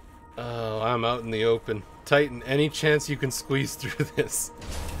 Oh, I'm out in the open. Titan, any chance you can squeeze through this?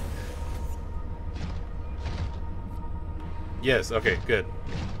 Yes, okay, good.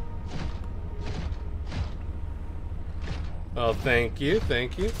 Oh, thank you,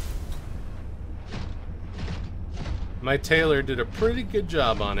 thank you. My tailor did a pretty good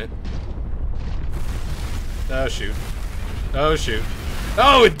job on it. Oh, shoot. Oh, shoot.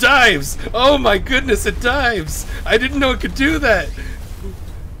 Oh, it dives! Oh my goodness, it dives! I didn't know it could do that!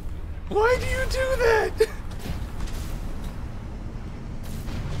 Why do you do that?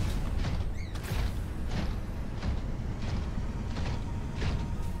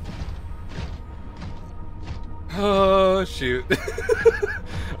 Oh, shoot.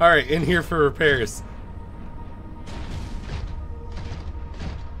 Alright, in here for repairs.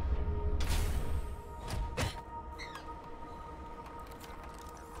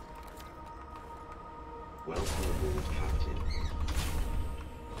 Welcome aboard, Captain.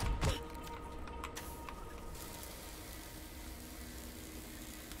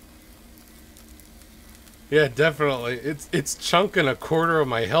 Yeah, definitely. It's chunking a quarter of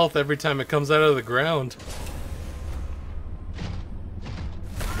my health every time it comes out of the ground.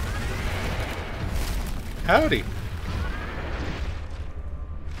 Howdy.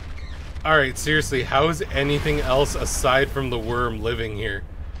 Alright, seriously, how is anything else aside from the worm living here?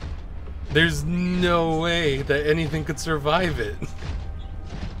 There's no way that anything could survive it.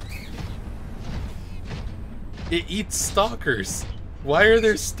 It eats stalkers. Why are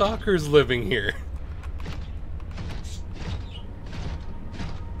there stalkers living here?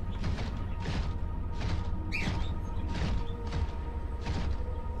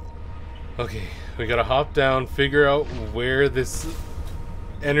 Okay, we gotta hop down, figure out where this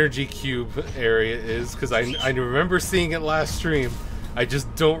energy cube area is, because I remember seeing it last stream. I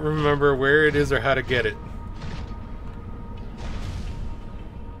just don't remember where it is or how to get it.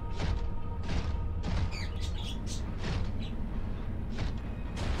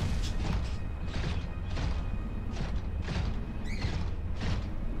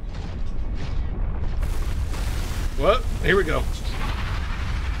 Well, here we go.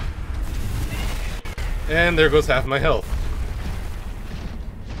 And there goes half my health.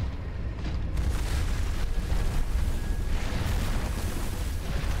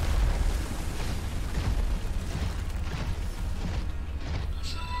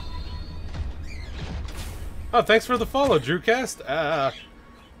 Oh, thanks for the follow, Drewcast.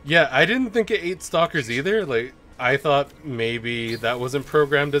 Yeah, I didn't think it ate stalkers either. Like, I thought maybe that wasn't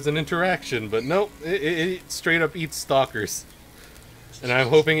programmed as an interaction, but nope, it straight up eats stalkers. And I'm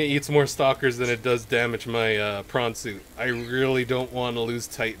hoping it eats more stalkers than it does damage my prawn suit. I really don't want to lose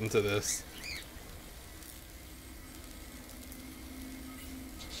Titan to this.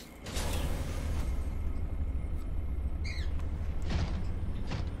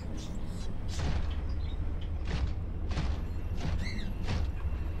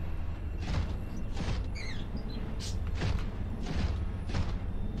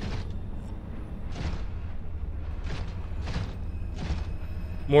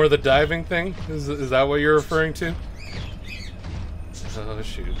 More of the diving thing? Is that what you're referring to? Oh,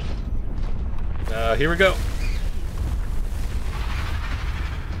 shoot. Here we go.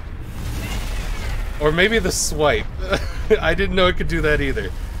 Or maybe the swipe. I didn't know it could do that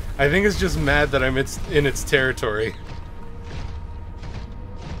either. I think it's just mad that I'm in its territory.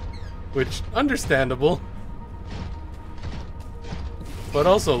 Which, understandable. But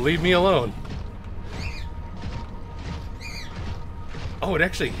also, leave me alone. Oh, it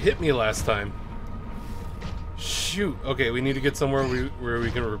actually hit me last time. Shoot. Okay, we need to get somewhere where we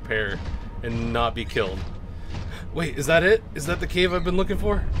can repair and not be killed. Wait, is that it? Is that the cave I've been looking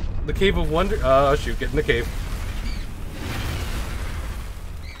for? The Cave of Wonder? Oh, shoot. Get in the cave.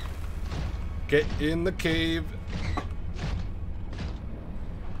 Get in the cave.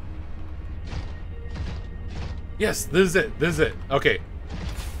 Yes, this is it. This is it. Okay.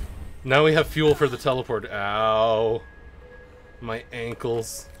 Now we have fuel for the teleport. Ow. My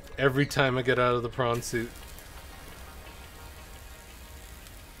ankles. Every time I get out of the prawn suit.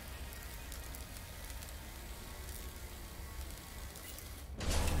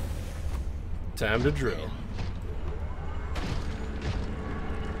 Time to drill.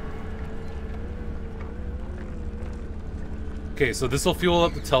 Okay, so this will fuel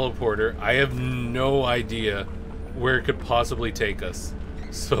up the teleporter. I have no idea where it could possibly take us.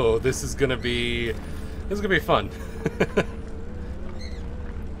 So this is gonna be fun.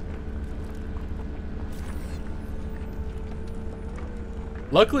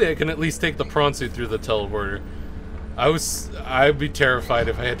 Luckily, I can at least take the prawn suit through the teleporter. I'd be terrified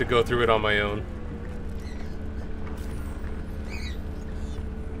if I had to go through it on my own.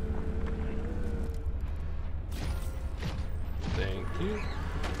 Thank you.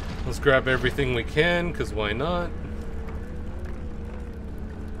 Let's grab everything we can, because why not?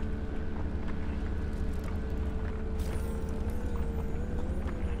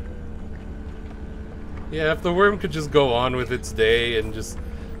 Yeah, if the worm could just go on with its day and just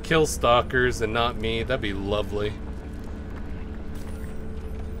kill stalkers and not me, that'd be lovely.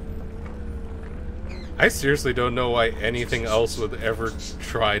 I seriously don't know why anything else would ever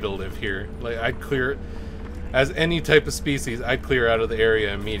try to live here. Like, I'd clear... As any type of species, I'd clear out of the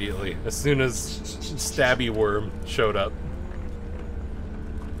area immediately, as soon as Stabby Worm showed up.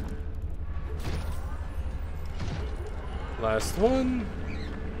 Last one.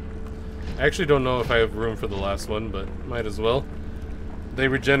 I actually don't know if I have room for the last one, but might as well. They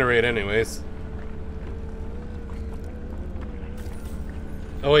regenerate anyways.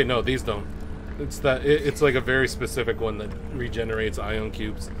 Oh wait, no, these don't. It's like a very specific one that regenerates ion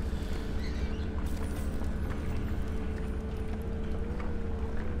cubes.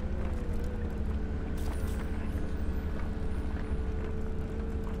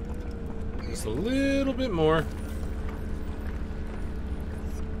 Just a little bit more.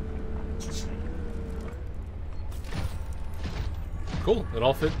 Cool, it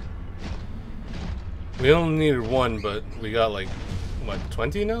all fit. We only needed one, but we got like, what,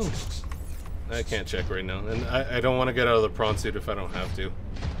 20 now? I can't check right now. And I don't want to get out of the prawn suit if I don't have to.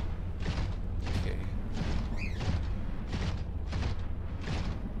 Okay.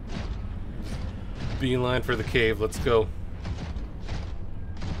 Beeline for the cave, let's go.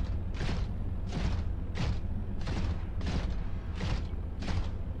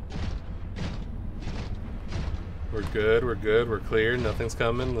 We're good, we're good, we're clear, nothing's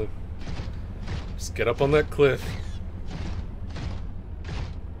coming. Look. Just get up on that cliff.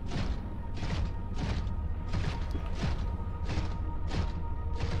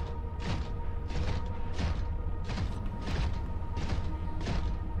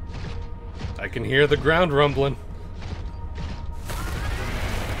 I can hear the ground rumbling.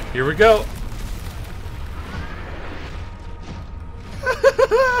 Here we go.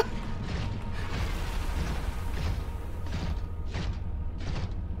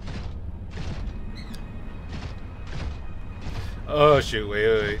 Oh shoot,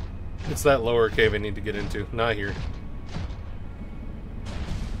 wait. It's that lower cave I need to get into, not here.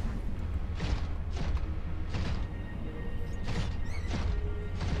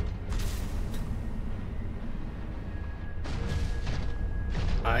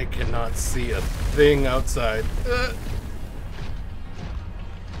 I cannot see a thing outside.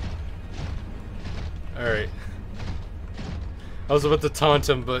 Alright. I was about to taunt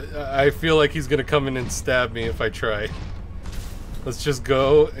him, but I feel like he's gonna come in and stab me if I try. Let's just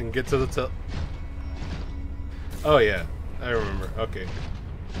go and get to the Oh yeah, I remember. Okay.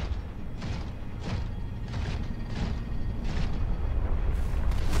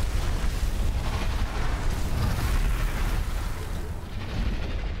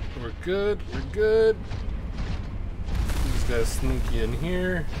 We're good, we're good. Just gotta sneak you in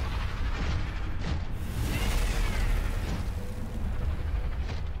here.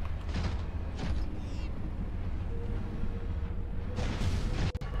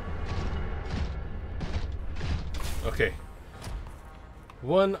 Okay.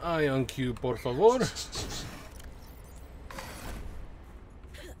 One ion cube, por favor.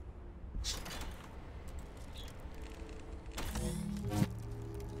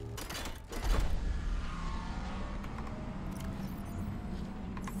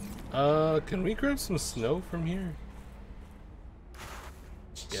 Can we grab some snow from here?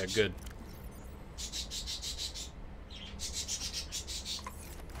 Yeah, good.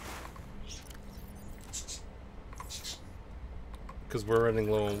 Because we're running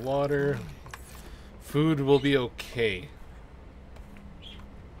low on water. Food will be okay.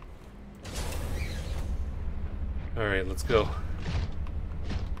 Alright, let's go.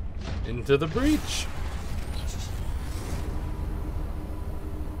 Into the breach.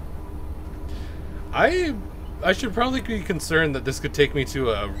 I should probably be concerned that this could take me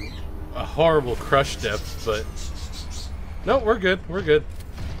to a horrible crush depth, but no, we're good. We're good.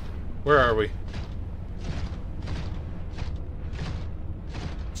 Where are we?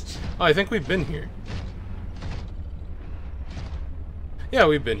 Oh, I think we've been here. Yeah,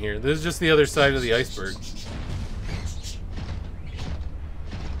 we've been here. This is just the other side of the iceberg.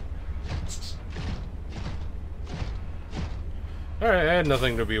 Alright, I had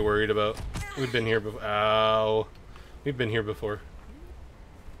nothing to be worried about. We've been here before. Ow. We've been here before.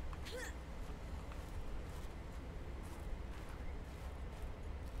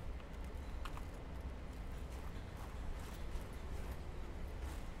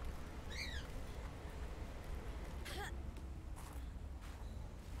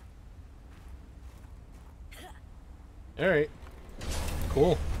 Alright.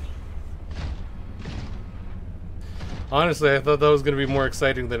 Cool. Honestly, I thought that was going to be more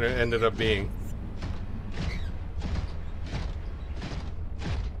exciting than it ended up being.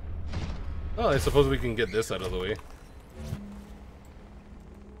 Oh, I suppose we can get this out of the way.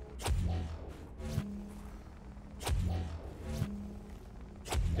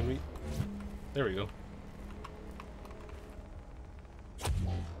 Can we... There we go.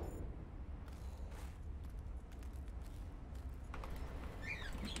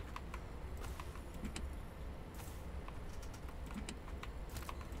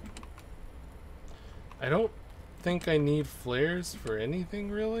 I don't think I need flares for anything,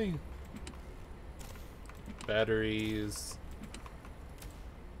 really. Batteries.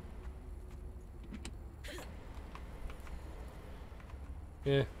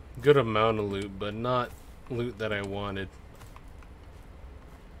 Yeah, good amount of loot, but not loot that I wanted.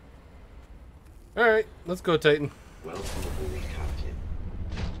 Alright, let's go, Titan. Welcome aboard, Captain.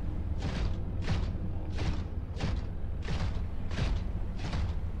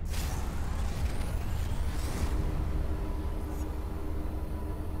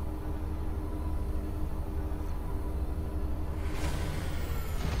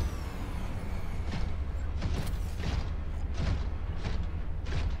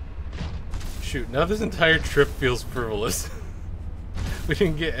 Shoot, now this entire trip feels frivolous. We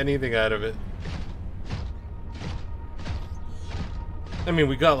didn't get anything out of it. I mean,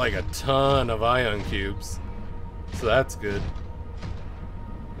 we got like a ton of ion cubes, so that's good.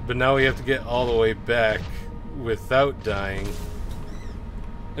 But now we have to get all the way back without dying,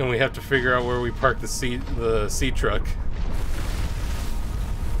 and we have to figure out where we park the sea truck.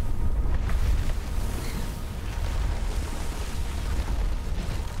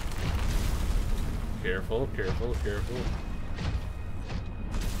 Careful, careful, careful.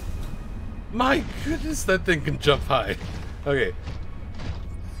 My goodness, that thing can jump high. Okay.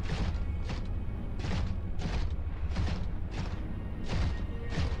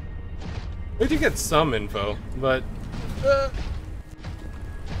 We did get some info, but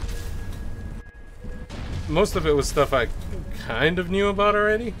most of it was stuff I kind of knew about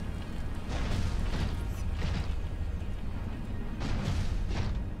already.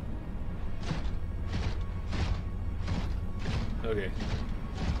 Okay.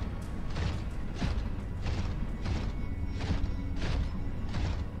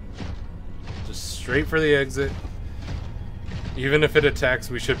 Just straight for the exit. Even if it attacks,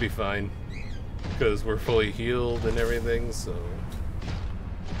 we should be fine. Because we're fully healed and everything, so...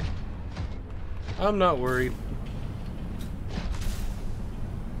 I'm not worried.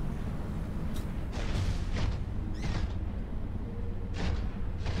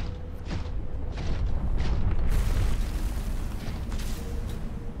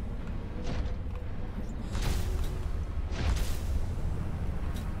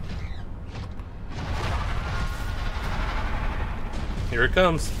 Here it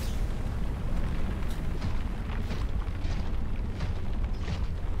comes.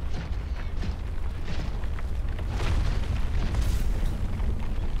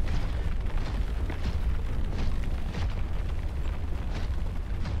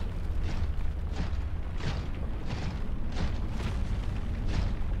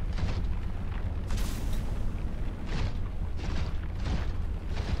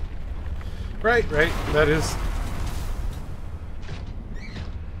 Right, that is...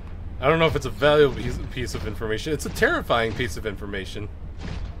 I don't know if it's a valuable piece of information. It's a terrifying piece of information.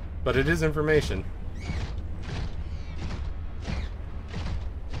 But it is information.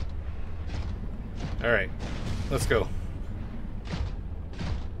 Alright, let's go.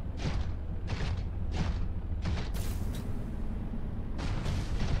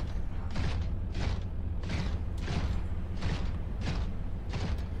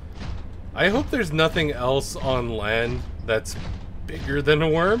 I hope there's nothing else on land that's bigger than a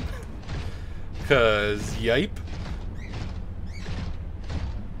worm. Cause yipe.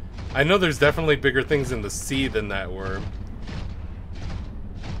 I know there's definitely bigger things in the sea than that worm.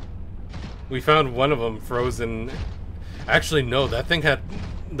 We found one of them frozen. Actually, no, that thing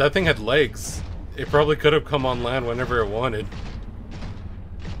had legs. It probably could have come on land whenever it wanted.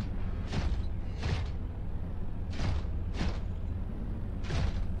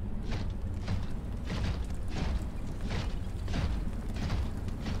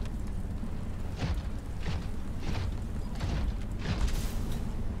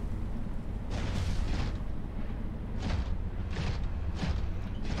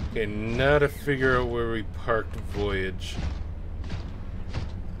 Okay, now to figure out where we parked Voyage.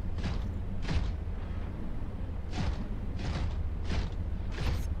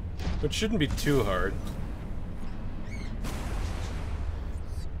 Which shouldn't be too hard.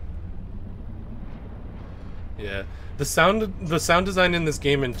 Yeah. The sound design in this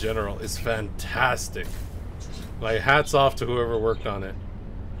game in general is fantastic. Like, hats off to whoever worked on it.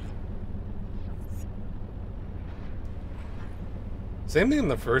 Same thing in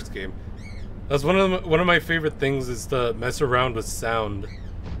the first game. That's one of my favorite things is to mess around with sound.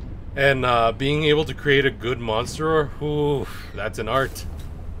 And being able to create a good monster, ooh, that's an art.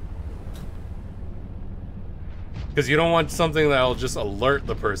 Because you don't want something that'll just alert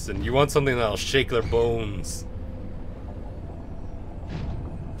the person. You want something that'll shake their bones.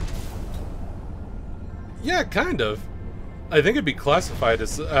 Yeah, kind of. I think it'd be classified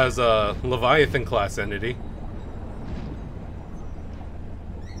as a Leviathan class entity.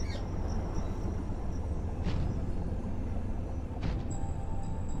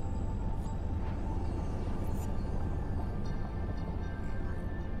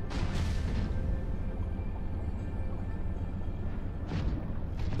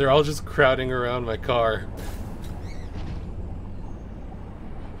 They're all just crowding around my car.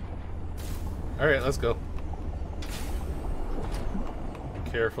 Alright, let's go.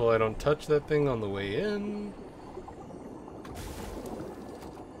 Careful I don't touch that thing on the way in.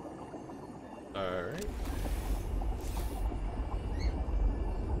 Alright.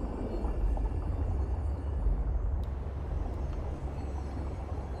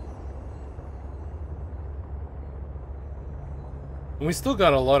 And we still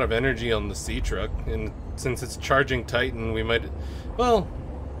got a lot of energy on the sea truck, and since it's charging Titan, we might... Well,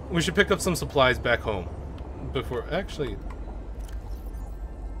 we should pick up some supplies back home. Before... Actually...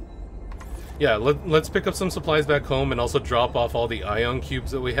 Yeah, let's pick up some supplies back home and also drop off all the ion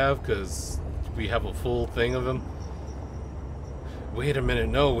cubes that we have, because we have a full thing of them. Wait a minute,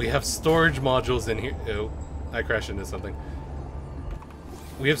 no, we have storage modules in here. Oh, I crashed into something.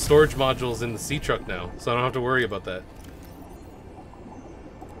 We have storage modules in the sea truck now, so I don't have to worry about that.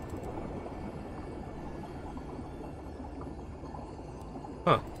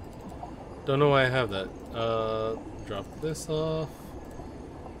 Huh. Don't know why I have that. Drop this off.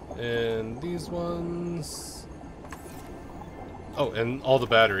 And these ones. Oh, and all the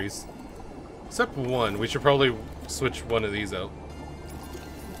batteries. Except one. We should probably switch one of these out.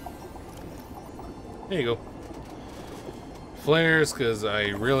 There you go. Flares, because I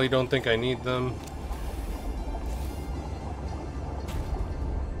really don't think I need them.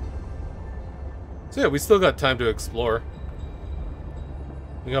 So yeah, we still got time to explore.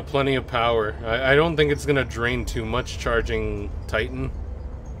 We got plenty of power. I don't think it's gonna drain too much charging Titan.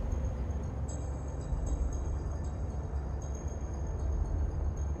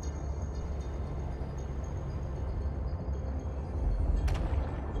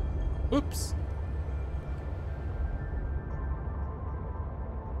 Oops.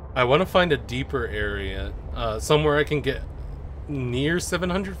 I want to find a deeper area. Somewhere I can get near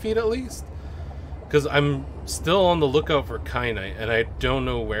 700 feet at least. Because I'm still on the lookout for kyanite, and I don't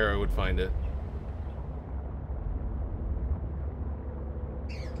know where I would find it.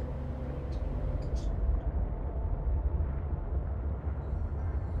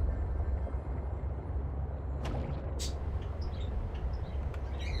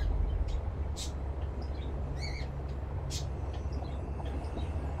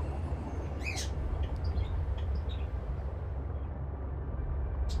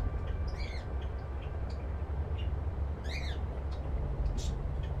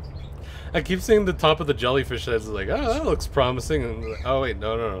 I keep seeing the top of the jellyfish heads like, oh, that looks promising. And oh wait,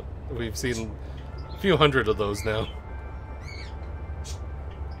 no. We've seen a few hundred of those now.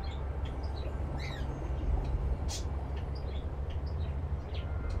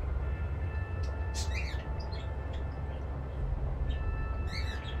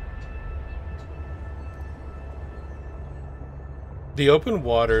 The open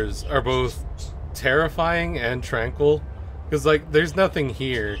waters are both terrifying and tranquil. Because, like, there's nothing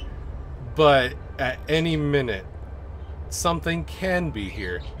here. But at any minute, something can be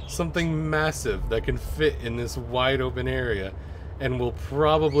here. Something massive that can fit in this wide open area and will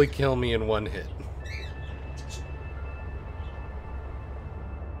probably kill me in one hit.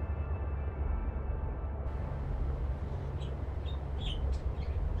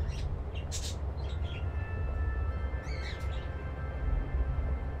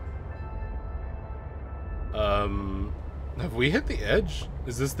 Have we hit the edge?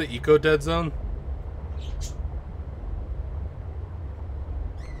 Is this the eco-dead zone?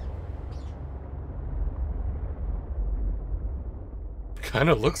 Kind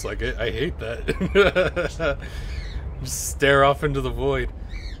of looks like it. I hate that. Just stare off into the void.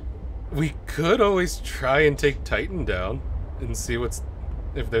 We could always try and take Titan down and see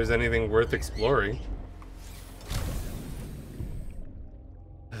if there's anything worth exploring.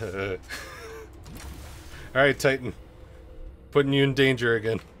 Alright, Titan. Putting you in danger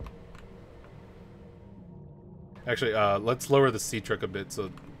again. Actually, let's lower the sea truck a bit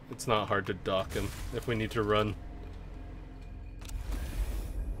so it's not hard to dock him if we need to run.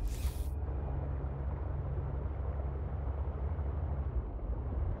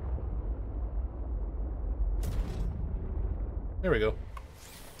 There we go.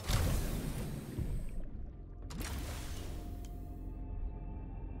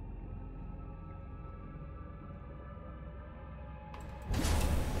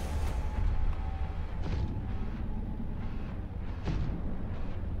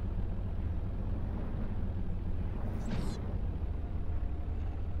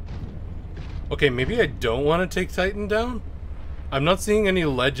 Okay, maybe I don't want to take Titan down? I'm not seeing any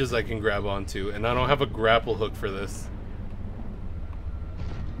ledges I can grab onto, and I don't have a grapple hook for this.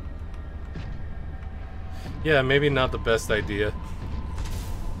 Yeah, maybe not the best idea.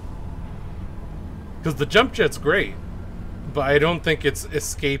 Because the jump jet's great, but I don't think it's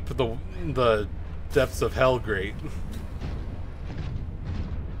escape the depths of hell great.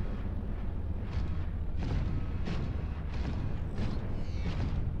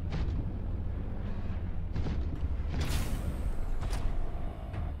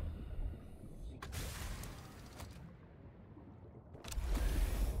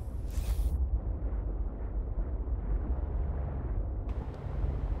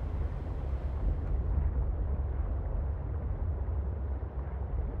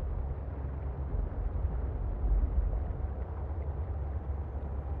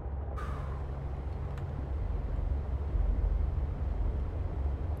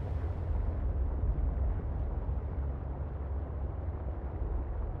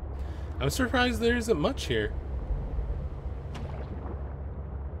 I'm surprised there isn't much here.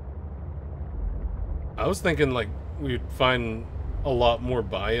 I was thinking like we'd find a lot more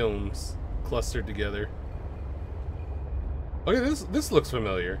biomes clustered together. Okay, this looks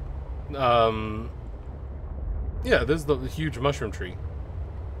familiar. Yeah, this is the huge mushroom tree.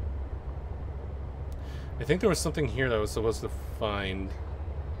 I think there was something here that I was supposed to find.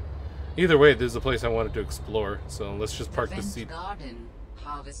 Either way, this is a place I wanted to explore, so let's just park the seat. Garden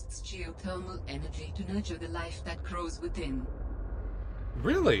harvests geothermal energy to nurture the life that grows within.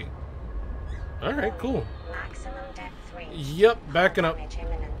 Really? Alright, cool. Maximum depth 3. Yep, backing up. Damage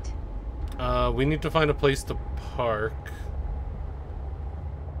imminent. We need to find a place to park.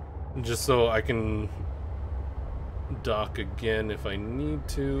 Just so I can dock again if I need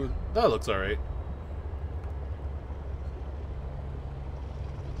to. That looks alright.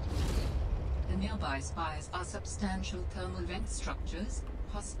 The nearby spires are substantial thermal vent structures,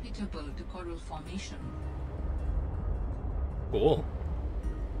 hospitable to coral formation. Cool.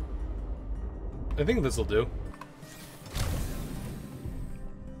 I think this'll do.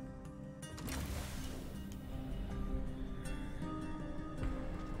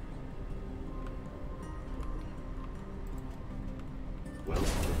 Welcome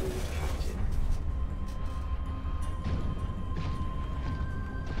aboard, Captain.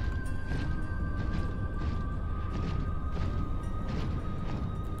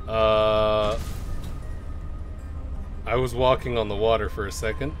 I was walking on the water for a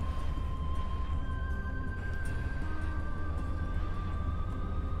second.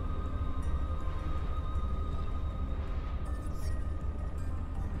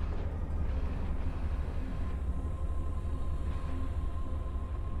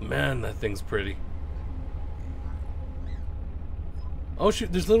 Man, that thing's pretty. Oh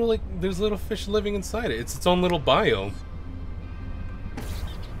shoot, there's little fish living inside it. It's its own little biome.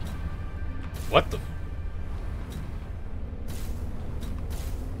 What the?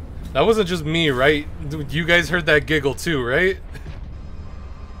 That wasn't just me, right? You guys heard that giggle too, right?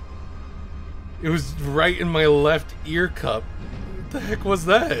 It was right in my left ear cup. What the heck was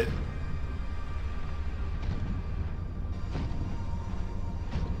that?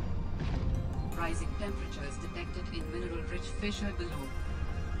 Rising temperatures detected in mineral-rich fissure below.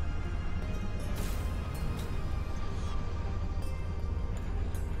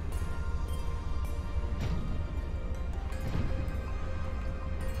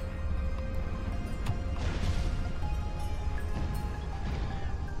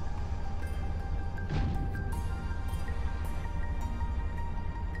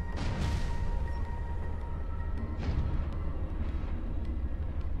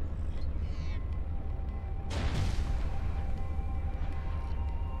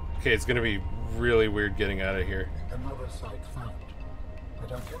 Okay, it's gonna be really weird getting out of here. Another site found,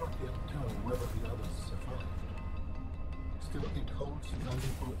 but I cannot yet tell whether the others survived. Still, it holds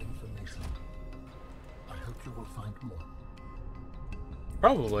valuable information. I hope you will find more.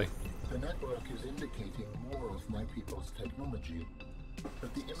 Probably. The network is indicating more of my people's technology,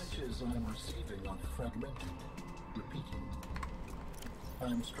 but the images I'm receiving are fragmented, repeating. I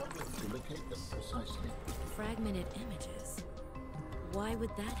am struggling to locate them precisely. Fragmented images. Why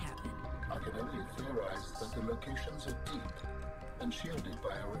would that happen? I can only theorize that the locations are deep and shielded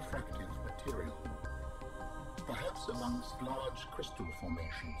by a refractive material. Perhaps amongst large crystal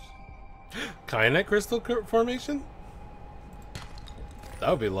formations. Kyanite crystal formation? That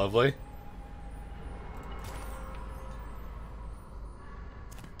would be lovely.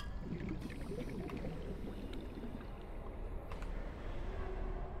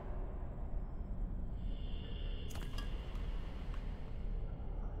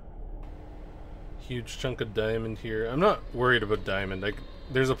 Huge chunk of diamond here. I'm not worried about diamond.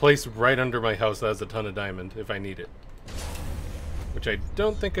 There's a place right under my house that has a ton of diamond if I need it. Which I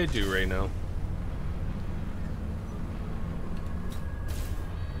don't think I do right now.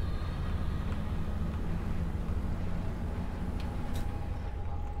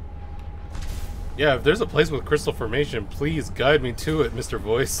 Yeah, if there's a place with crystal formation, please guide me to it, Mr.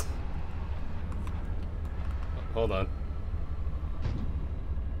 Voice. Hold on.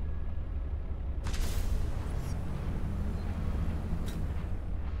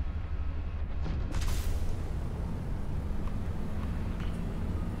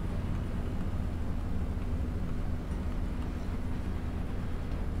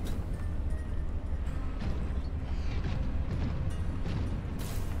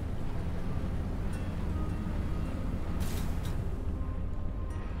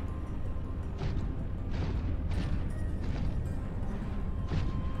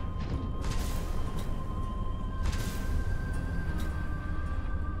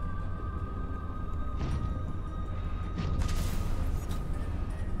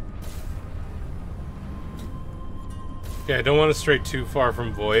 Okay, I don't want to stray too far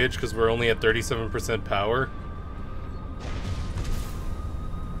from Voyage because we're only at 37% power.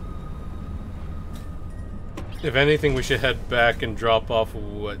 If anything, we should head back and drop off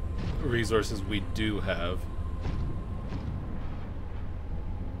what resources we do have.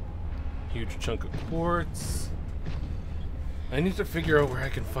 Huge chunk of quartz. I need to figure out where I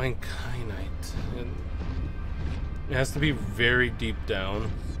can find kyanite. And it has to be very deep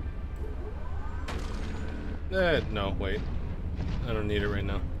down. No, wait. I don't need it right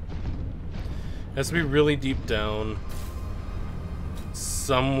now. It has to be really deep down.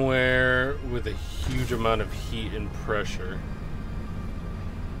 Somewhere with a huge amount of heat and pressure.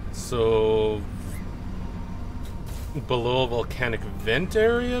 So... below a volcanic vent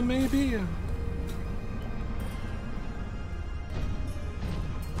area, maybe?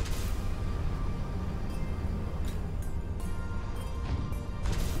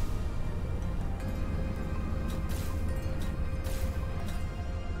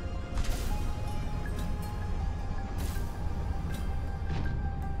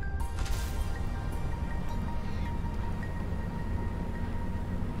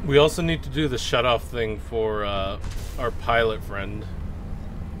 We also need to do the shut-off thing for our pilot friend.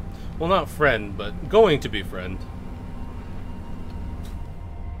 Well, not friend, but going to be friend.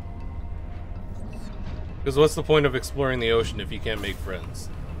 Because what's the point of exploring the ocean if you can't make friends?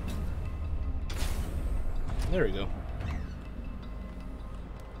 There we go.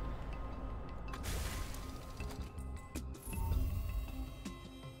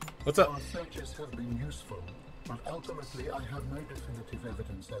 What's up? Our searches have been useful, but ultimately I have no definitive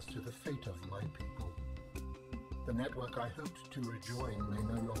evidence as to the fate of my people. The network I hoped to rejoin may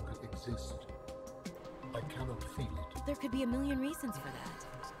no longer exist. I cannot feel it. There could be a million reasons for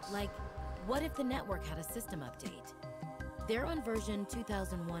that. Like, what if the network had a system update? They're on version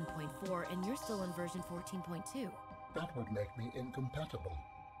 2001.4 and you're still on version 14.2. That would make me incompatible.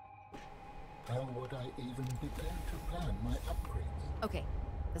 How would I even begin to plan my upgrades? Okay,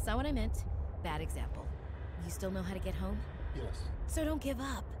 that's not what I meant. Bad example. You still know how to get home? Yes, So don't give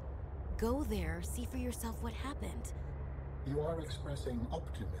up. Go there, see for yourself what happened. you are expressing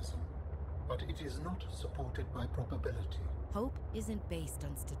optimism, but it is not supported by probability. Hope isn't based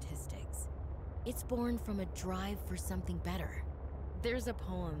on statistics. It's born from a drive for something better. There's a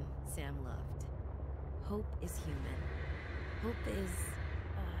poem Sam loved. Hope is human. Hope is...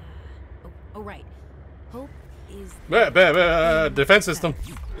 Oh, right. Hope is... Defense system.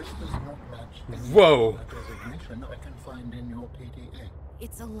 This does not match any Whoa. designation I can find in your PDA.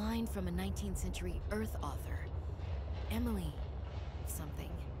 It's a line from a 19th century Earth author. Emily something.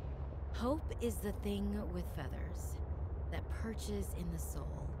 Hope is the thing with feathers that perches in the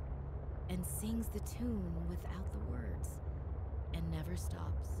soul and sings the tune without the words and never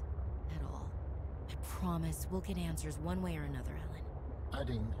stops at all. I promise we'll get answers one way or another, Ellen.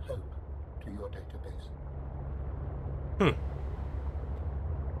 adding hope to your database.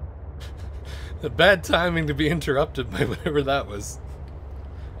 The bad timing to be interrupted by whatever that was.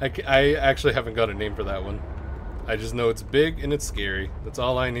 I actually haven't got a name for that one. I just know it's big and it's scary. That's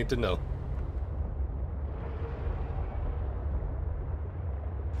all I need to know.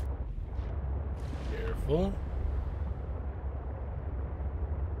 Careful.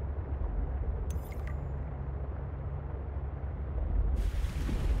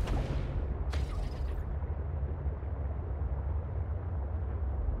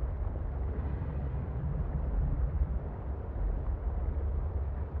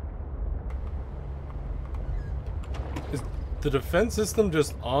 Is the defense system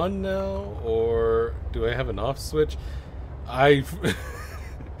just on now, or do I have an off switch? I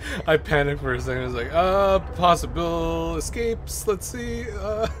I panicked for a second. I was like, possible escapes. Let's see.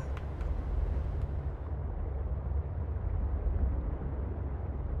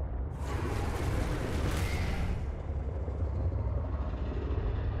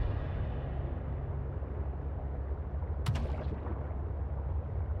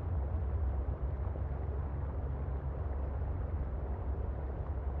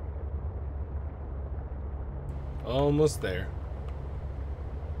 Almost there.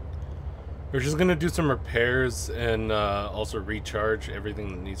 We're just gonna do some repairs and also recharge everything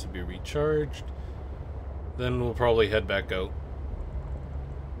that needs to be recharged. Then we'll probably head back out.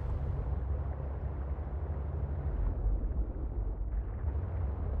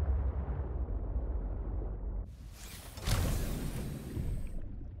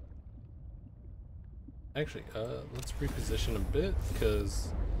 Actually, let's reposition a bit, because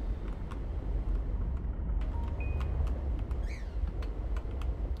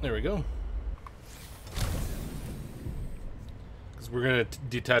there we go. Because we're going to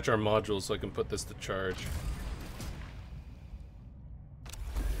detach our modules so I can put this to charge.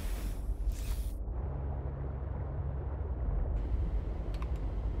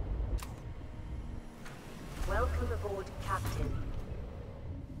 Welcome aboard, Captain.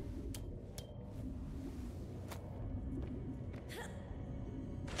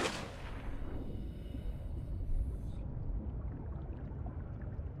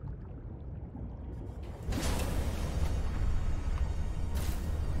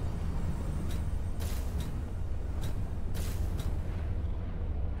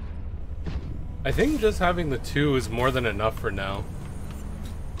 I think just having the two is more than enough for now.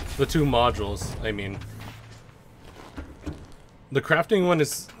 The two modules, I mean. The crafting one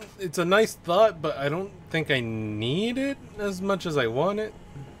is... it's a nice thought, but I don't think I need it as much as I want it.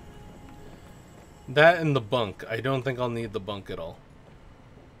 That and the bunk. I don't think I'll need the bunk at all.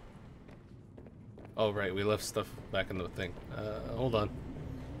 Oh, right. We left stuff back in the thing. Hold on.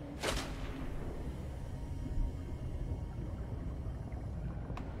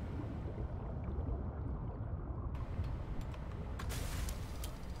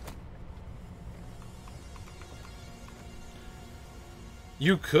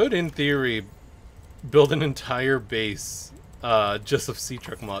 You could, in theory, build an entire base just of sea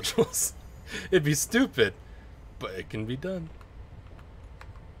truck modules. It'd be stupid, but it can be done.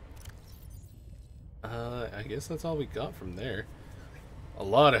 I guess that's all we got from there. A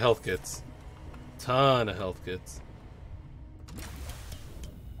lot of health kits. Ton of health kits.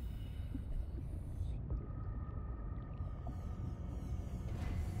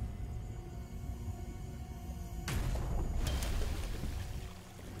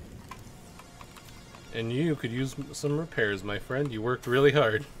 And you could use some repairs, my friend. You worked really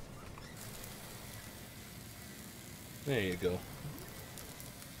hard. There you go.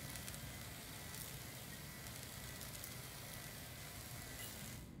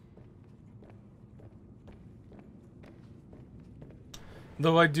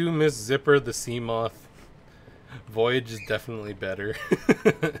 Though I do miss Zipper the Sea Moth. Voyage is definitely better.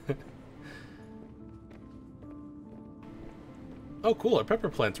 Oh, cool. Our pepper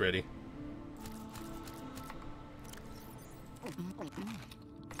plant's ready.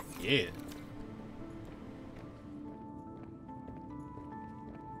 Yeah.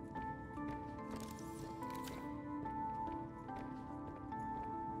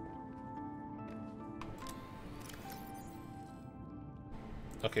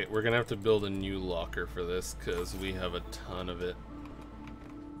 Okay, we're gonna have to build a new locker for this because we have a ton of it.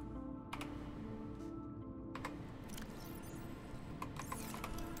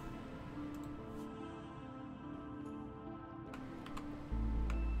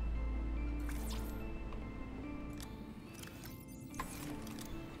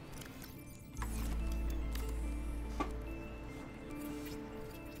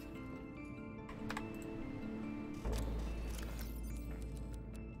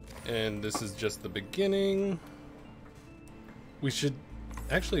 And this is just the beginning. We should...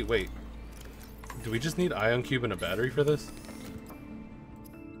 Actually, wait. Do we just need ion cube and a battery for this?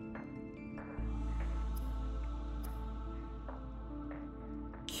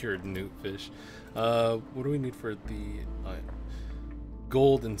 Cured newtfish. What do we need for the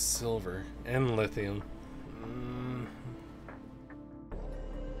gold and silver and lithium?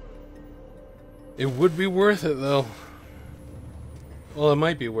 It would be worth it though. Well, it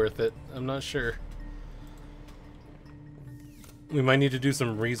might be worth it. I'm not sure. We might need to do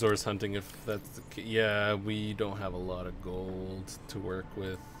some resource hunting if that's the case. Yeah, we don't have a lot of gold to work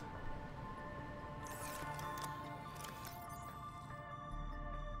with.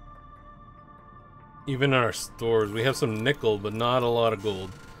 Even in our stores, we have some nickel, but not a lot of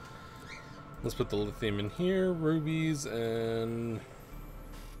gold. Let's put the lithium in here, rubies, and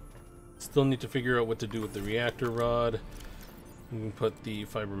still need to figure out what to do with the reactor rod. We can put the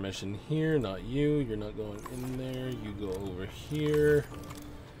fiber mesh in here, not you. You're not going in there. You go over here.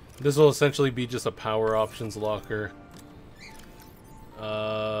 This will essentially be just a power options locker.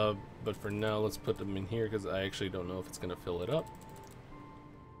 But for now, let's put them in here because I actually don't know if it's going to fill it up.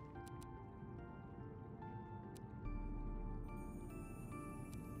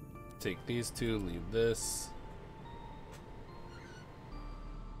 Take these two, leave this.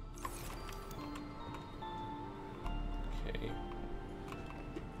 Okay.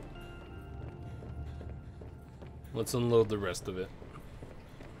 Let's unload the rest of it.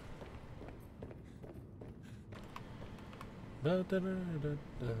 Let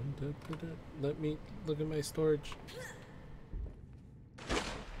me look at my storage.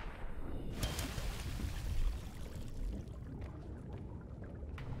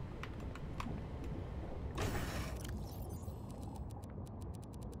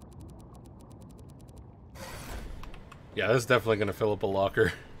 Yeah, this is definitely going to fill up a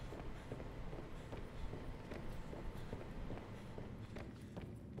locker.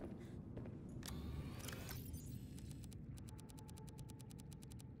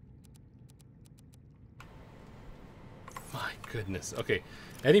 My goodness. Okay,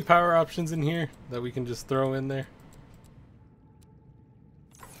 any power options in here that we can just throw in there?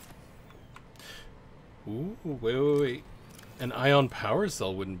 Ooh, wait. An ion power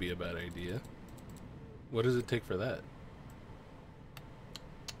cell wouldn't be a bad idea. What does it take for that?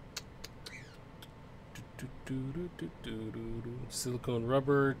 Silicone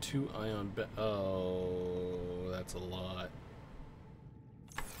rubber, 2 ion oh, that's a lot.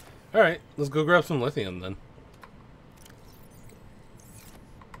 Alright, let's go grab some lithium then.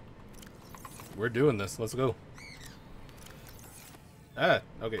 We're doing this, let's go. Ah,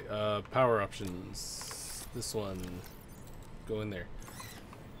 okay, power options. This one. Go in there.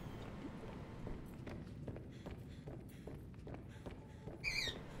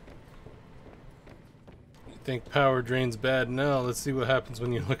 Think power drain's bad now. Let's see what happens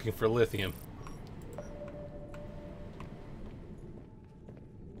when you're looking for lithium.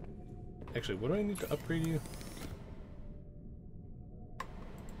 Actually, what do I need to upgrade you?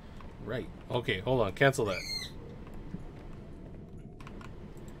 Right. Okay, hold on. Cancel that.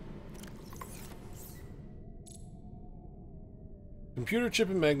 Computer chip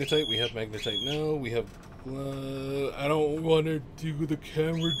and magnetite. We have magnetite now. We have... I don't want to do the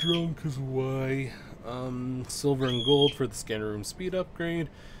camera drone, because why? Silver and gold for the scanner room speed upgrade,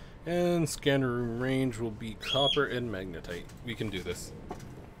 and scanner room range will be copper and magnetite. We can do this.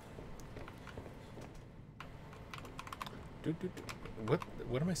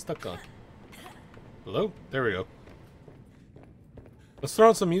 What am I stuck on? Hello? There we go. Let's throw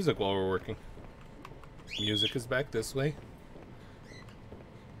on some music while we're working. Music is back this way.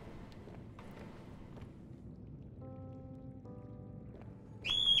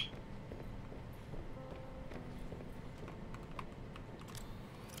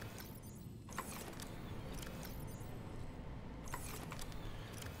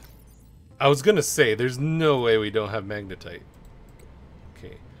 I was gonna say, there's no way we don't have magnetite.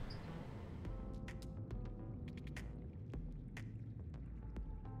 Okay.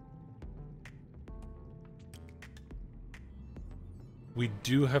 We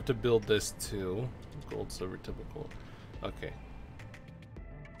do have to build this too. Gold, silver, typical. Okay.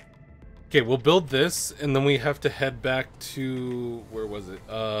 Okay, we'll build this, and then we have to head back to... where was it?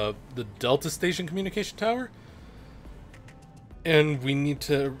 The Delta Station Communication Tower? And we need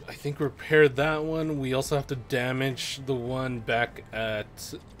to, I think, repair that one. We also have to damage the one back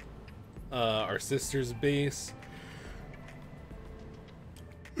at our sister's base.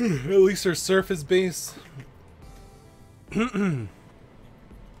 At least our surface base. But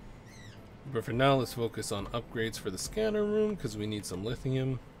for now, let's focus on upgrades for the scanner room, because we need some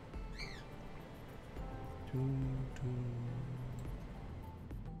lithium. I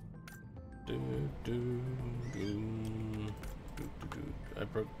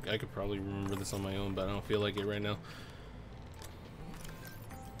could probably remember this on my own, but I don't feel like it right now.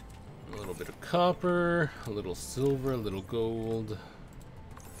 A little bit of copper, a little silver, a little gold.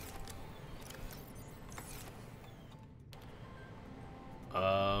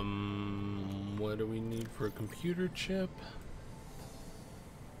 What do we need for a computer chip?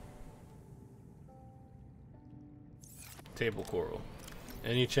 Table coral.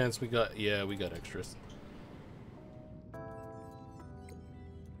 Any chance we got? Yeah, we got extras.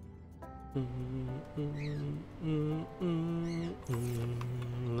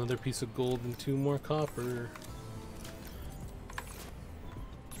 Another piece of gold and 2 more copper.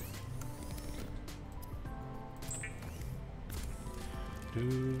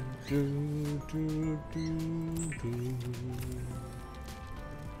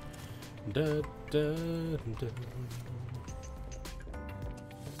 Da, da, da.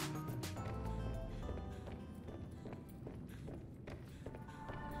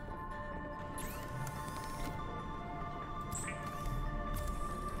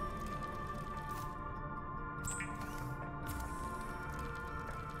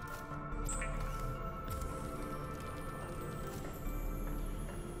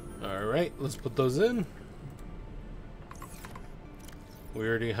 Alright, let's put those in. We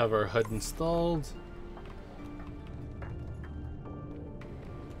already have our HUD installed.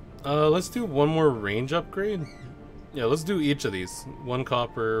 Let's do one more range upgrade. Yeah, let's do each of these. 1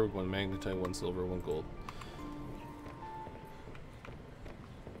 copper, 1 magnetite, 1 silver, 1 gold.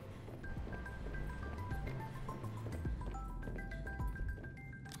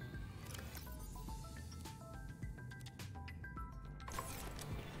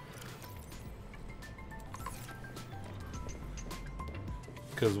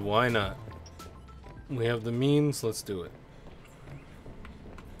 Because why not? We have the means, let's do it.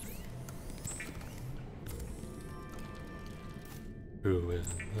 Cruella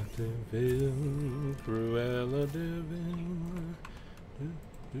de Vil, Cruella de Vil.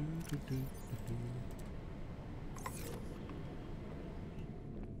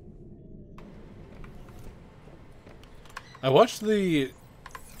 I watched the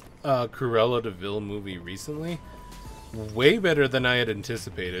Cruella de Vil movie recently. Way better than I had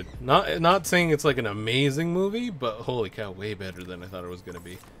anticipated. Not saying it's like an amazing movie, but holy cow, way better than I thought it was going to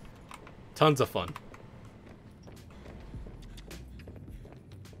be. Tons of fun.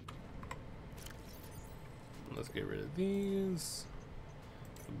 Let's get rid of these.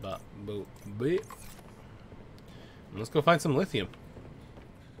 Let's go find some lithium.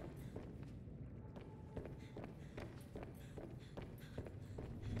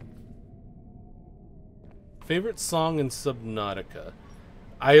 Favorite song in Subnautica?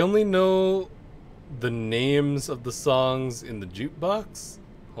 I only know the names of the songs in the jukebox.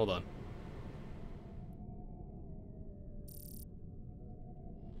 Hold on.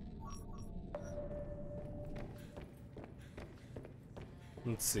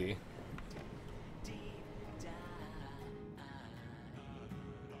 Let's see.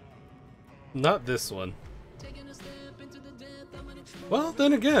 Not this one. Well,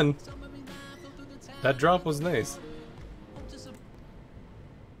 then again, that drop was nice.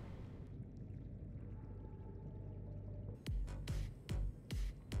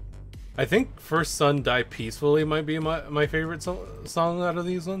 I think First Son Die Peacefully might be my favorite song out of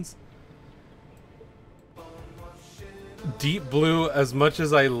these ones. Deep Blue, as much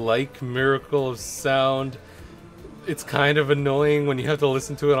as I like Miracle of Sound, it's kind of annoying when you have to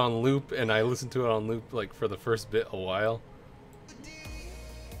listen to it on loop, and I listened to it on loop like for the first bit a while.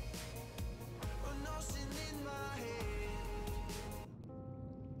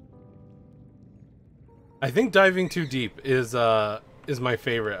 I think Diving Too Deep is my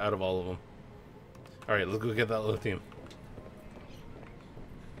favorite out of all of them. All right, let's go get that lithium.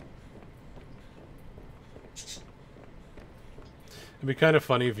 It'd be kind of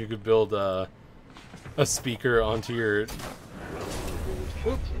funny if you could build a speaker onto your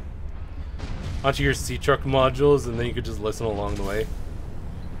sea truck modules, and then you could just listen along the way.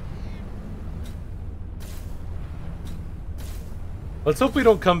 Let's hope we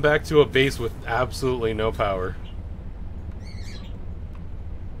don't come back to a base with absolutely no power.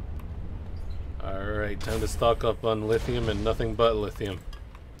 Alright, time to stock up on lithium and nothing but lithium.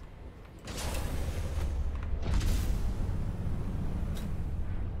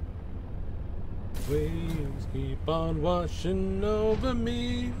 Waves keep on washing over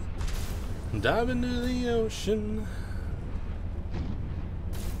me, dive into the ocean.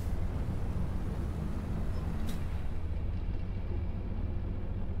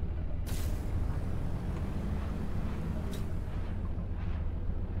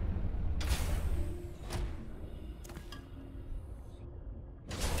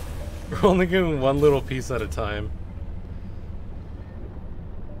 We're only getting one little piece at a time.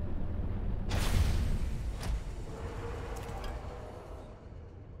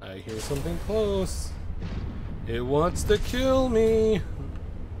 I hear something close. It wants to kill me.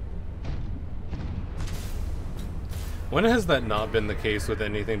 When has that not been the case with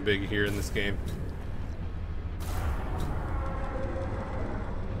anything big here in this game?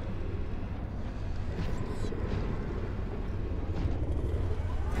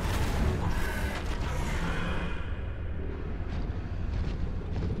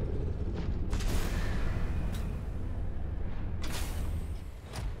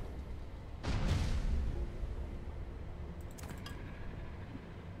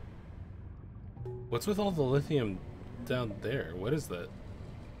 What's with all the lithium down there? What is that?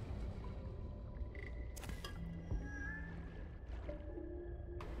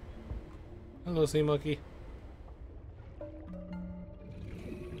 Hello, sea monkey.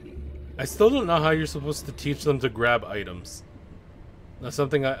 I still don't know how you're supposed to teach them to grab items. That's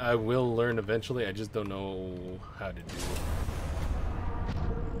something I will learn eventually. I just don't know how to do it.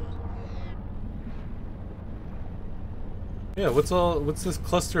 Yeah, what's this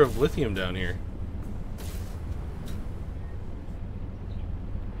cluster of lithium down here?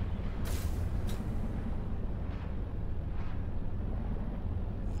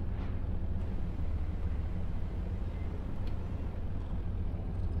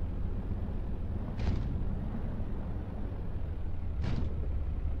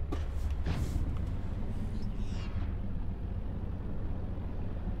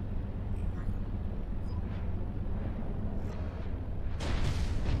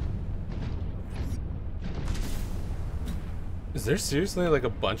 Is there seriously like a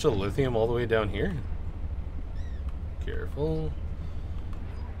bunch of lithium all the way down here? Careful.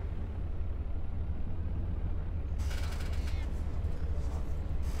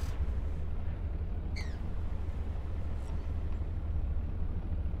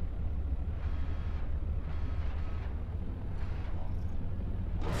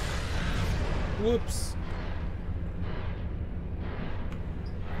 Whoops.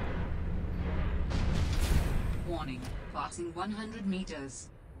 Warning. Passing 100 meters.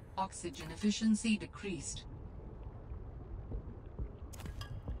 Oxygen efficiency decreased.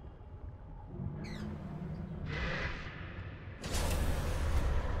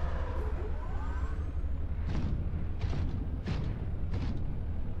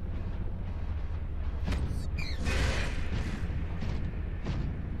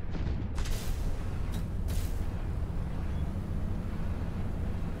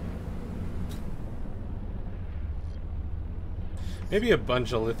 Maybe a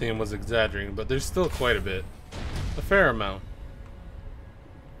bunch of lithium was exaggerating, but there's still quite a bit. A fair amount.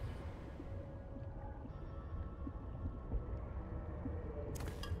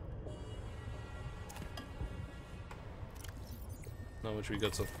 How much we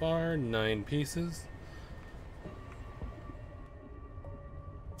got so far? 9 pieces.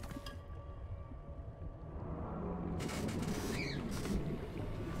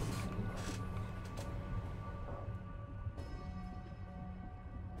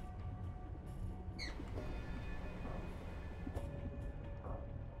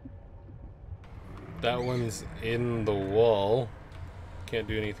 That one's in the wall. Can't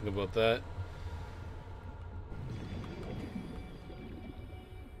do anything about that.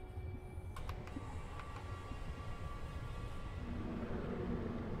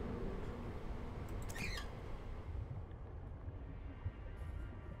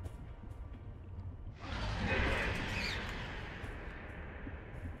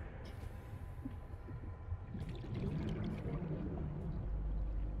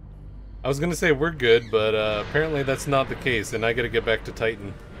 I was gonna say we're good, but apparently that's not the case, and I gotta get back to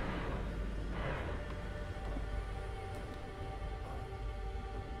Titan.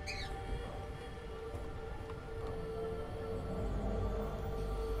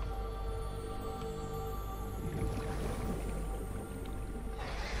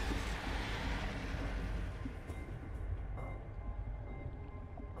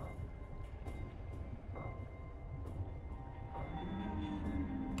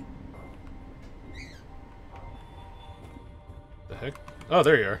 The heck? Oh,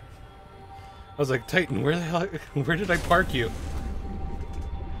 there you are. I was like, Titan, where the hell? Where did I park you?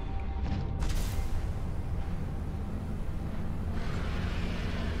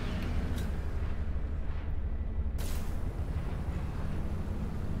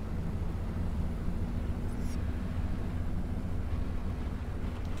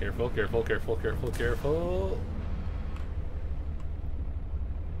 Careful, careful, careful, careful, careful.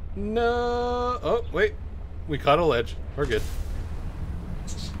 No. Oh, wait. We caught a ledge. We're good.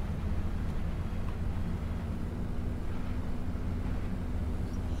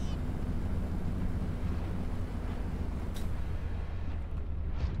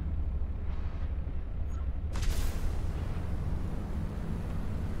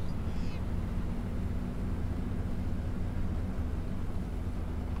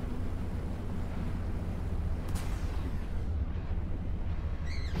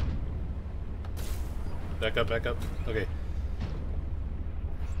 Back up, back up. Okay.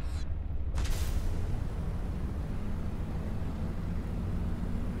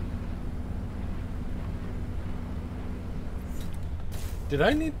 Did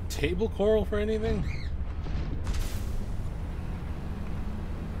I need table coral for anything?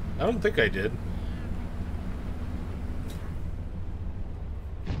 I don't think I did.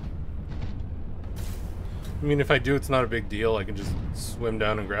 I mean, if I do, it's not a big deal. I can just swim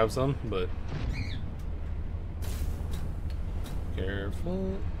down and grab some, but...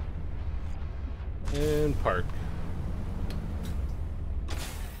 Careful. And park.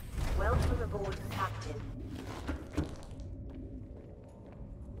 Welcome aboard, Captain.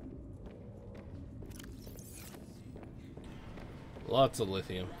 Lots of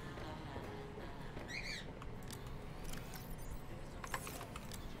lithium.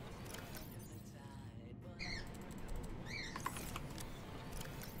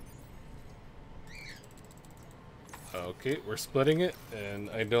 Okay, we're splitting it,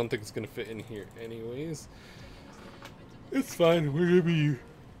 and I don't think it's gonna fit in here anyways. It's fine, we're gonna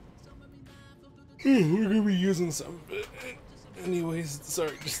be using some of it. Anyways,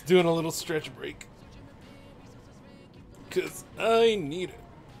 sorry, just doing a little stretch break. 'Cause I need it.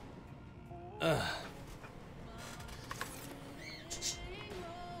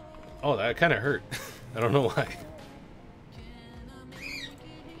 Oh, that kinda hurt. I don't know why.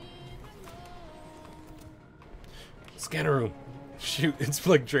 Scanner room. Shoot, it's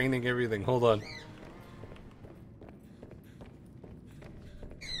like draining everything. Hold on.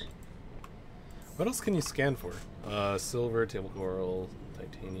 What else can you scan for? Silver, table coral,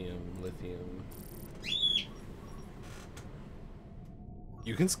 titanium, lithium.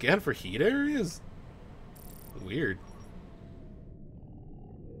 You can scan for heat areas? Weird.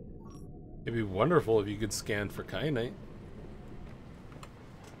 It'd be wonderful if you could scan for kyanite.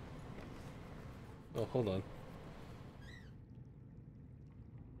 Oh, hold on.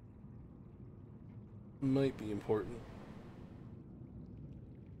 Might be important.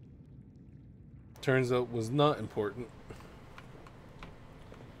 Turns out was not important.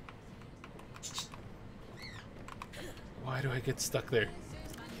 Why do I get stuck there?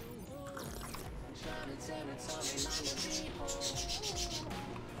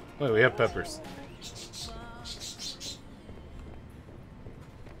 Wait, we have peppers.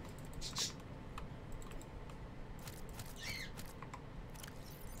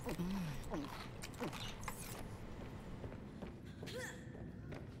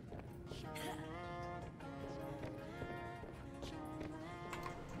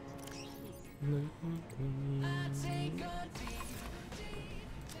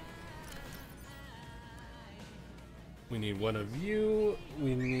 We need one of you.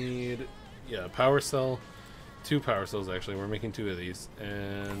 We need, yeah, power cell. 2 power cells, actually. We're making 2 of these.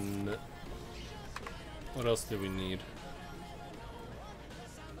 And what else do we need?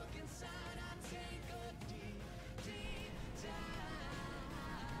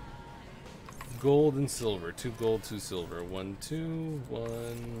 Gold and silver. 2 gold, 2 silver. 1, 2,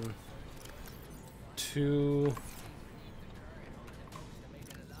 1, 2.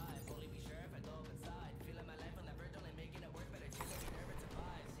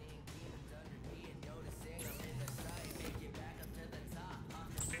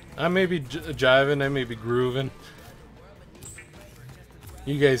 I may be jiving, I may be grooving.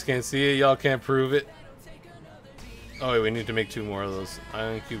 You guys can't see it, y'all can't prove it. Oh wait, we need to make 2 more of those.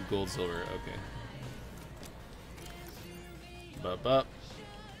 Iron cube, gold, silver, okay. Bop bop.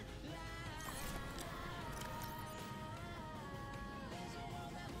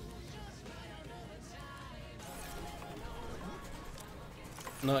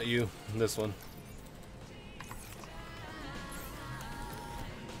 Not you, this one.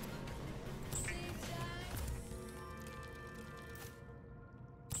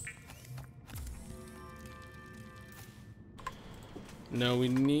 Now we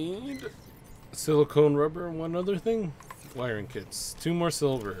need silicone rubber and 1 other thing. Wiring kits. 2 more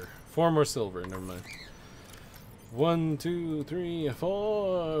silver. 4 more silver. Never mind. 1, 2, 3,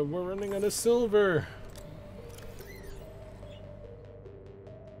 4. We're running out of silver.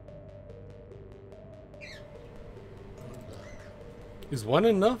 Is 1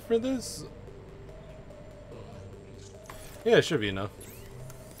 enough for this? Yeah, it should be enough.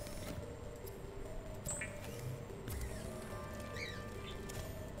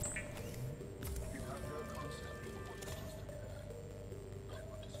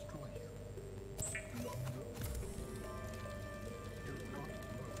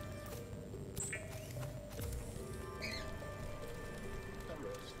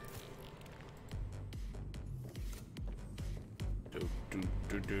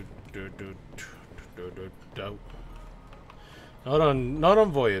 Not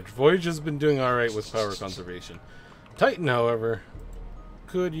on Voyage. Voyage has been doing alright with power conservation. Titan, however,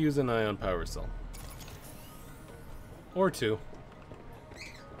 could use an ion power cell. Or two.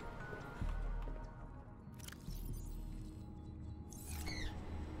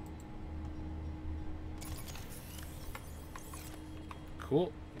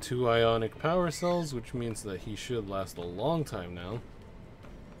 Cool. 2 ionic power cells, which means that he should last a long time now.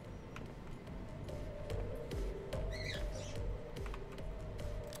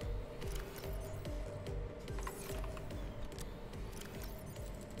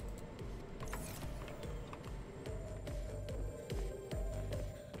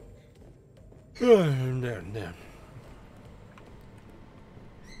 No.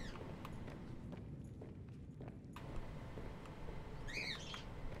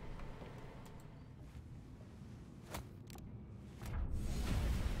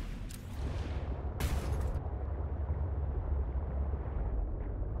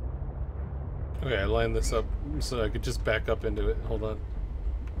 Okay, I lined this up so I could just back up into it. Hold on.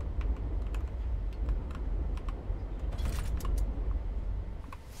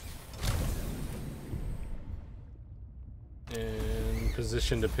 And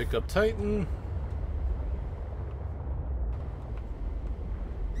position to pick up Titan.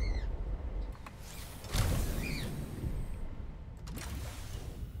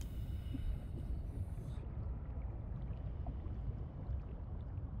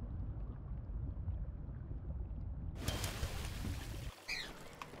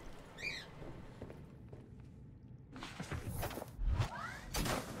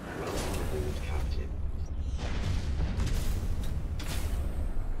 Captain.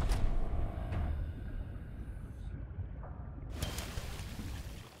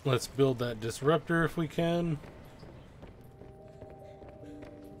 Let's build that disruptor if we can.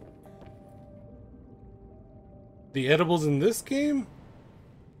 The edibles in this game?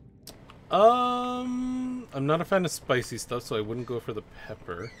 I'm not a fan of spicy stuff, so I wouldn't go for the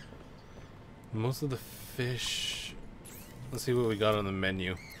pepper. Most of the fish... Let's see what we got on the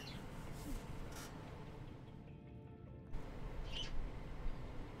menu.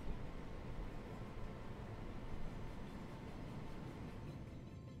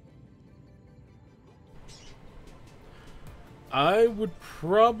 I would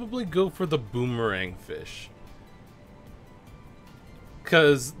probably go for the boomerang fish.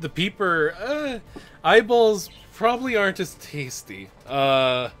 Because the peeper, eyeballs probably aren't as tasty.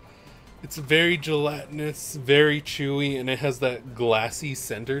 It's very gelatinous, very chewy, and it has that glassy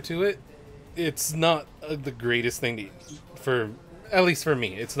center to it. It's not the greatest thing to eat, at least for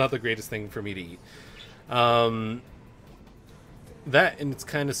me. It's not the greatest thing for me to eat. That, and it's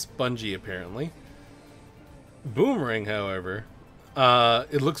kind of spongy, apparently. Boomerang, however,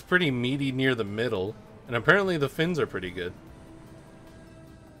 it looks pretty meaty near the middle, and apparently the fins are pretty good.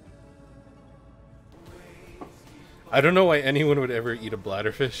 I don't know why anyone would ever eat a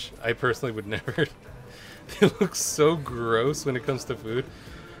bladderfish. I personally would never. They look so gross when it comes to food.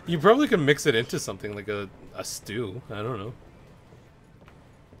 You probably could mix it into something like a stew. I don't know.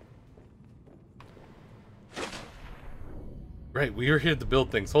 Right, we were here to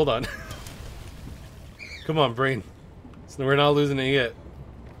build things. Hold on. Come on, brain. So we're not losing it yet.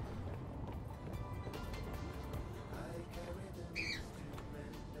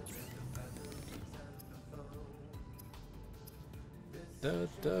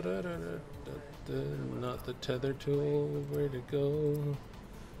 Not the tether tool. Where to go?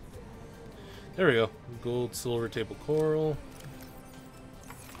 There we go. Gold, silver, table, coral.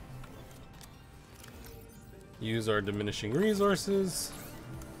 Use our diminishing resources.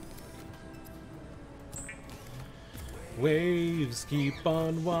 Waves keep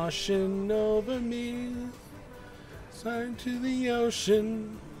on washing over me. Sign to the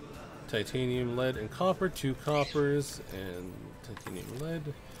ocean. Titanium, lead, and copper. 2 coppers and titanium,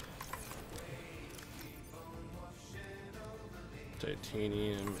 lead.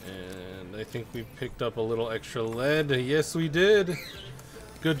 Titanium, and I think we picked up a little extra lead. Yes, we did.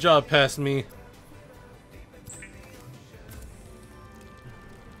 Good job, past me.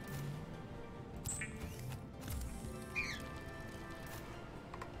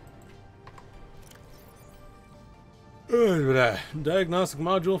 Diagnostic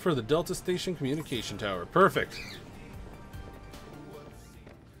module for the Delta Station communication tower. Perfect.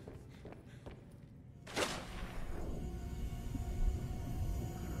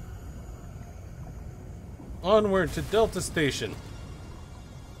 Onward to Delta Station.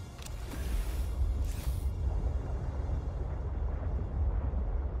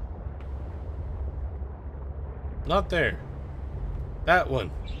 Not there. That one.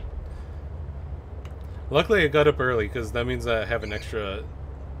 Luckily, I got up early because that means I have an extra.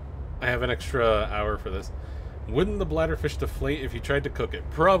 I have an extra hour for this. Wouldn't the bladderfish deflate if you tried to cook it?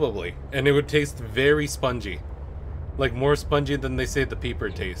 Probably, and it would taste very spongy, like more spongy than they say the peeper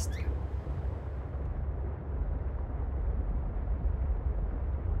taste.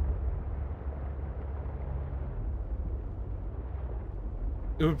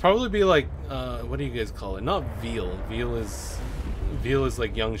 It would probably be like, what do you guys call it? Not veal. Veal is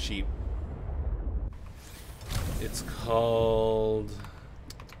like young sheep. It's called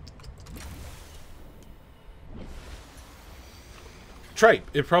tripe.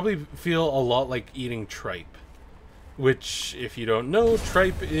 It'd probably feel a lot like eating tripe. Which, if you don't know,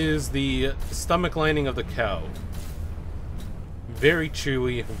 tripe is the stomach lining of the cow. Very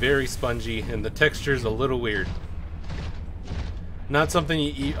chewy, very spongy, and the texture's a little weird. Not something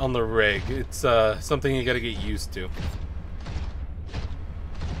you eat on the reg. It's something you gotta get used to.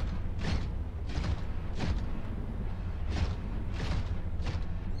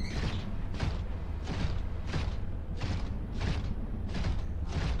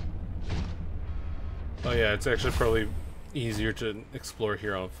 Oh yeah, it's actually probably easier to explore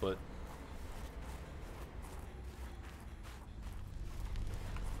here on foot.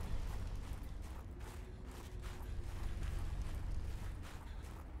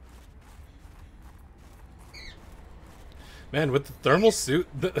 Man, with the thermal suit,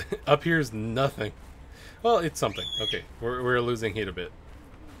 up here is nothing. Well, it's something. Okay, we're losing heat a bit.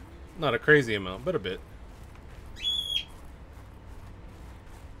 Not a crazy amount, but a bit.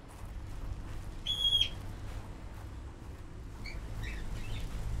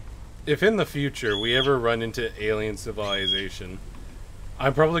 If in the future we ever run into alien civilization,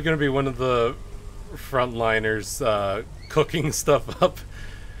 I'm probably going to be one of the frontliners cooking stuff up,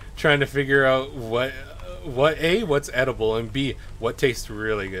 trying to figure out what's edible, and B, what tastes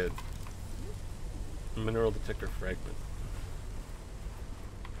really good. Mineral detector fragment.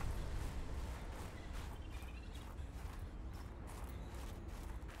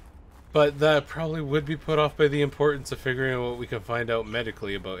 But that probably would be put off by the importance of figuring out what we can find out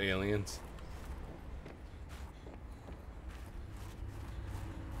medically about aliens.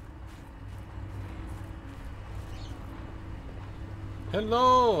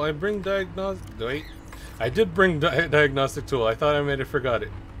 Hello, I bring diagnostic. Wait, I did bring diagnostic tool. I thought I might have forgot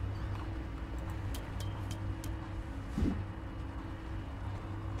it.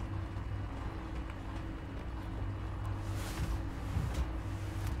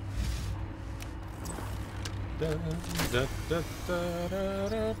 Great.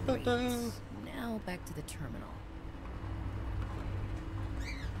 Now back to the terminal.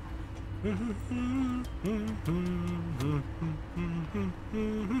 Do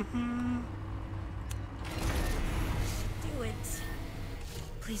it.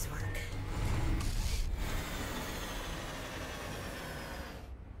 Please work.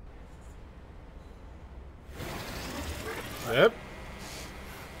 Yep.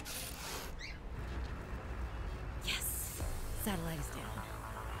 Yes. Satellite is down.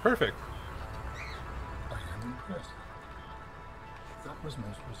 Perfect. I am impressed. That was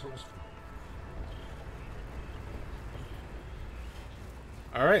most resourceful.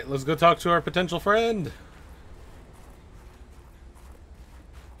 Alright, let's go talk to our potential friend.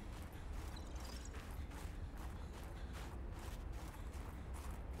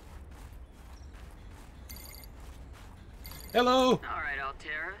 Hello! Alright,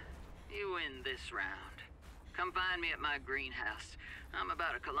 Altera. You win this round. Come find me at my greenhouse. I'm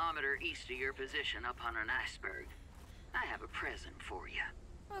about 1 kilometer east of your position up on an iceberg. I have a present for you.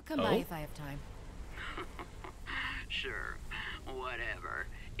 I'll come by if I have time. Sure, whatever.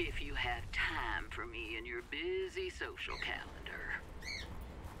 If you have time for me in your busy social calendar.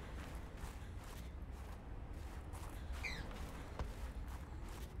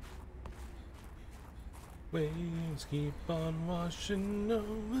 Waves keep on washing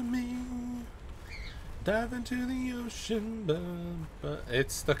over me. Dive into the ocean, but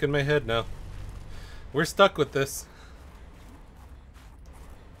it's stuck in my head now. We're stuck with this.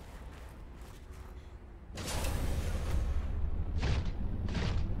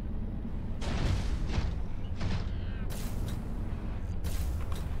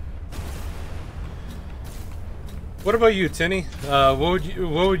 What about you, Tinny? What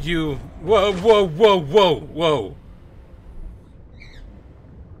would you? Whoa, whoa, whoa, whoa, whoa.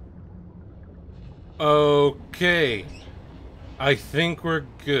 Okay. I think we're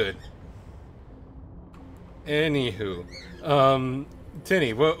good. Anywho.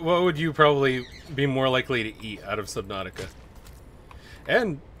 Tinny, what would you probably be more likely to eat out of Subnautica?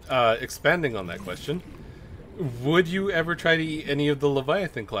 And, expanding on that question, would you ever try to eat any of the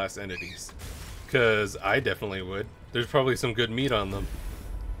Leviathan class entities? Because I definitely would. There's probably some good meat on them.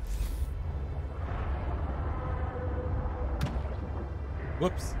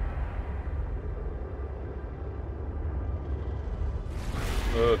 Whoops.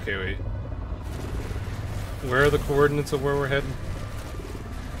 Okay, wait. Where are the coordinates of where we're heading?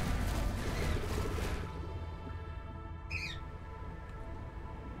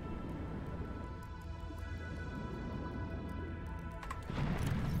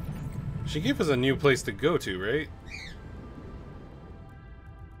 She gave us a new place to go to, right?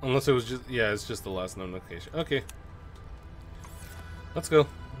 Unless it was just... Yeah, it's just the last known location. Okay. Let's go.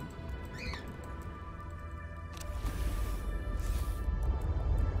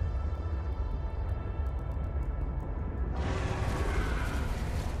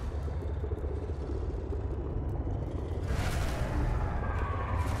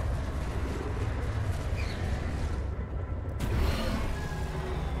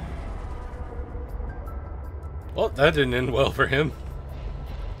 Well, that didn't end well for him.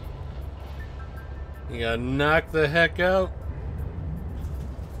 He got knocked the heck out.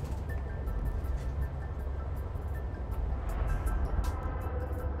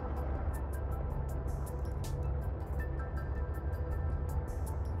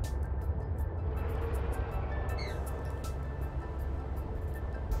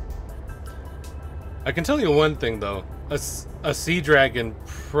 I can tell you one thing though, a sea dragon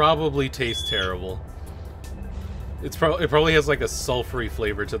probably tastes terrible. It probably has like a sulfury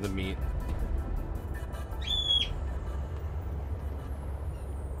flavor to the meat.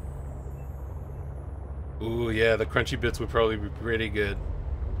 Ooh yeah, the crunchy bits would probably be pretty good.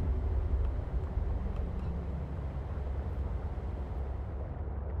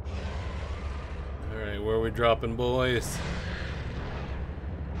 Alright, where are we dropping, boys?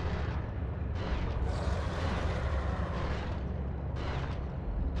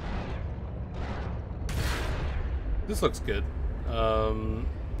 This looks good.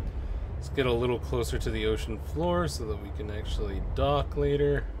 Let's get a little closer to the ocean floor so that we can actually dock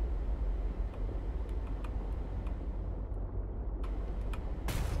later.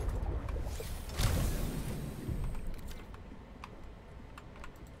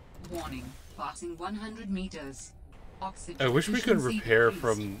 Warning, passing 100 meters. Oxygen I wish we could efficiency repair increased.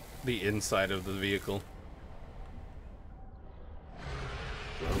 from the inside of the vehicle.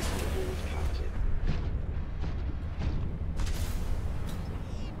 Welcome aboard, Captain.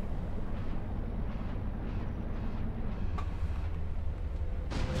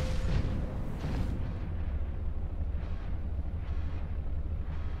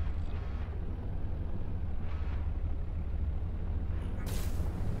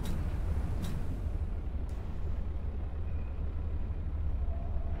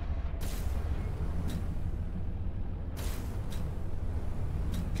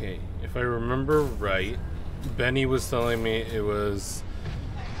 Okay, if I remember right, Benny was telling me it was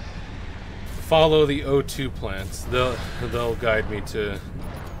follow the O2 plants. They'll guide me to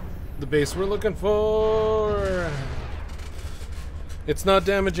the base we're looking for. It's not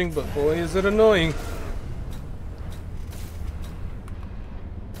damaging, but boy is it annoying.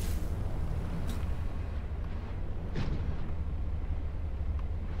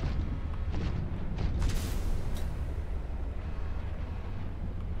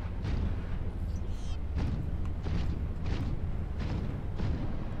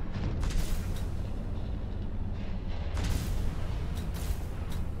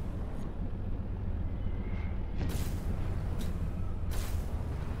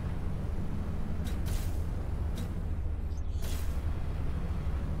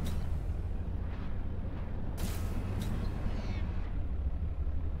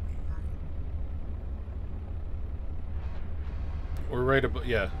 We're right above,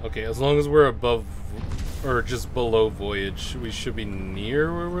 yeah, okay, as long as we're above, or just below voyage, we should be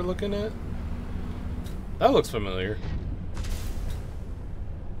near where we're looking at. That looks familiar.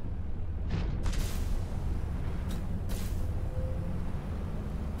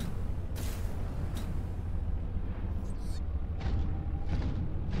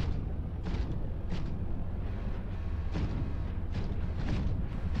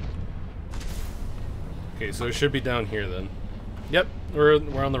 Okay, so it should be down here then. Yep, we're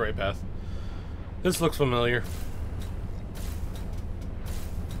on the right path. This looks familiar.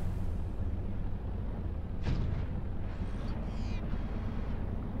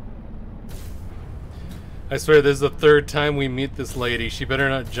 I swear this is the third time we meet this lady. She better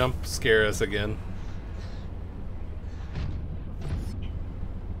not jump scare us again.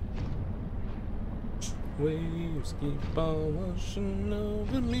 Waves keep on washing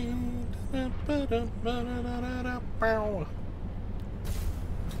over me.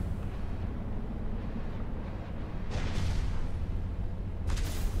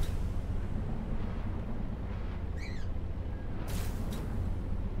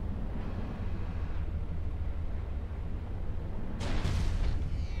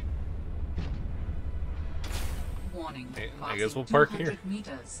 Warning. I guess we'll Passing park 200 here.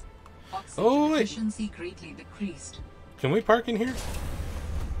 Meters. Oxygen Oh, wait. efficiency greatly decreased. Can we park in here?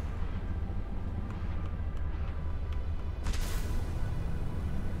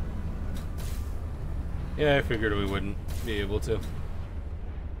 Yeah, I figured we wouldn't be able to.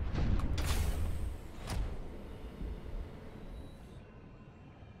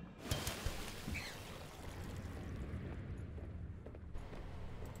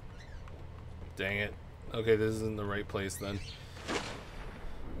 Dang it. Okay, this isn't the right place then.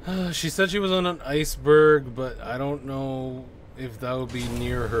 She said she was on an iceberg, but I don't know if that would be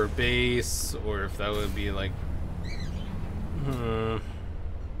near her base or if that would be like...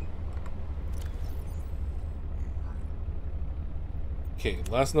 Okay,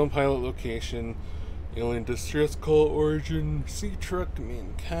 last known pilot location. Alien distress call origin. Sea truck,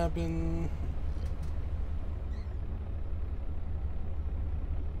 main cabin.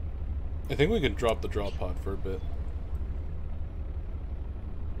 I think we can drop the drop pod for a bit.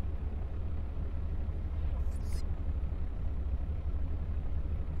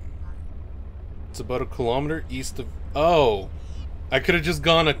 It's about 1 kilometer east of... Oh! I could have just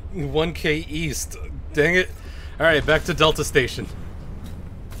gone 1K east. Dang it. Alright, back to Delta Station.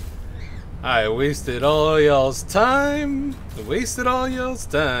 I wasted all y'all's time. I wasted all y'all's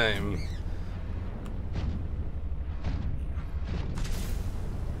time.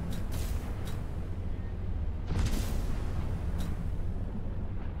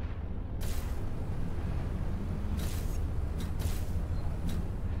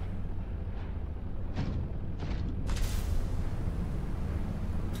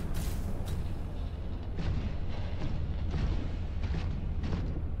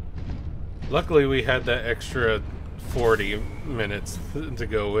 Luckily, we had that extra 40 minutes to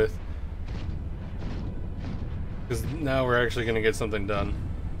go with. Because now we're actually going to get something done.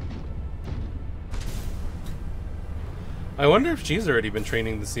 I wonder if she's already been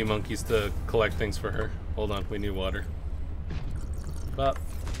training the sea monkeys to collect things for her. Hold on, we need water. But,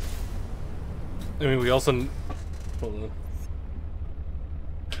 I mean, we also... Hold on.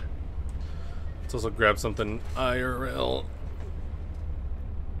 Let's also grab something IRL.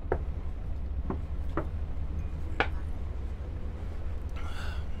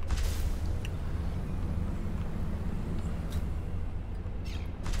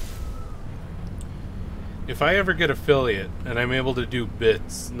 If I ever get affiliate and I'm able to do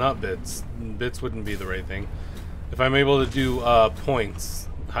bits, not bits, bits wouldn't be the right thing. If I'm able to do points,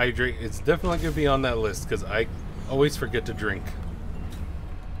 hydrate, it's definitely going to be on that list because I always forget to drink.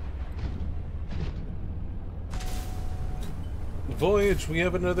 Voyage, we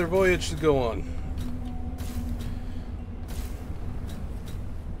have another voyage to go on.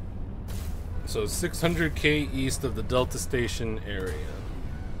 So 600k east of the Delta Station area.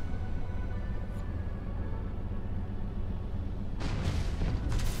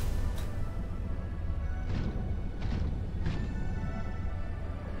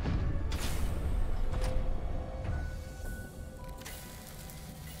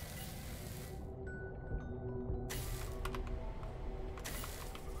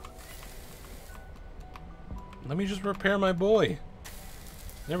 Let me just repair my boy.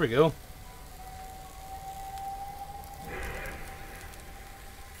 There we go.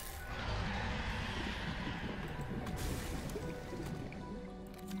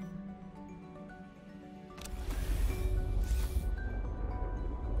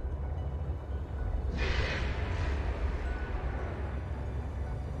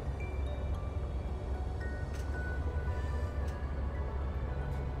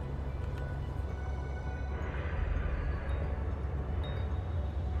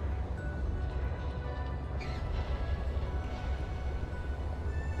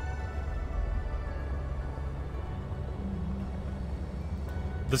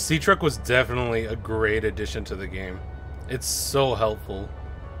 The sea truck was definitely a great addition to the game. It's so helpful.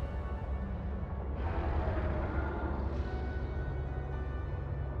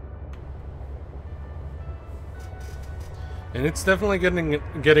 And it's definitely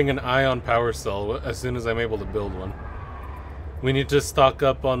getting an ion power cell as soon as I'm able to build one. We need to stock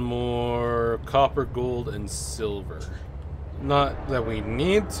up on more copper, gold, and silver. Not that we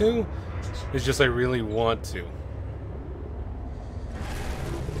need to, it's just I really want to.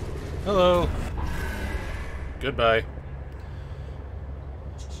 Hello. Goodbye.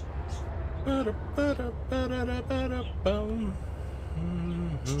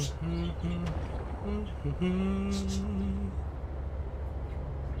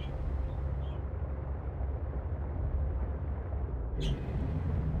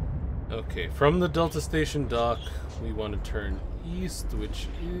 Okay, from the Delta Station dock, we want to turn east, which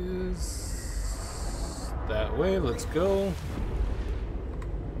is that way. Let's go.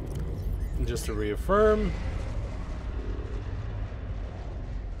 And just to reaffirm.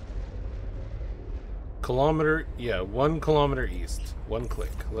 Kilometer, yeah, 1 kilometer east. One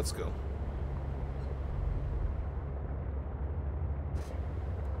click. Let's go.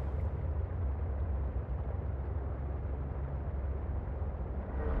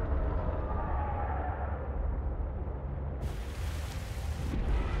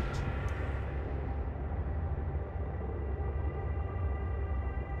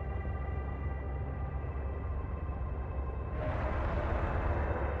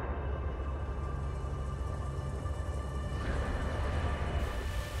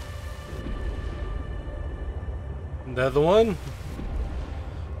 That the one?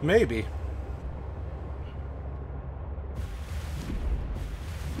 Maybe.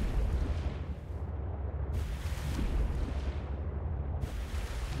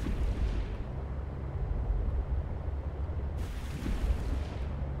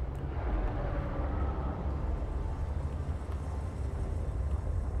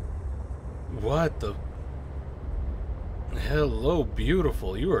 What the? Hello,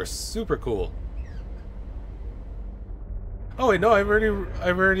 beautiful. You are super cool. Oh wait, no, I've already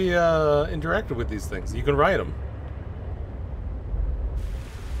interacted with these things. You can ride them.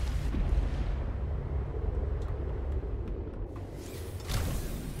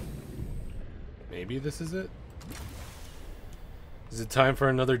 Maybe this is it? Is it time for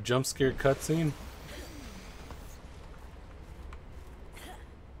another jump scare cutscene?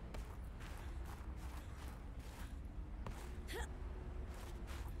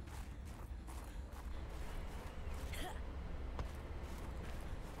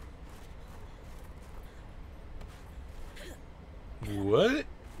 What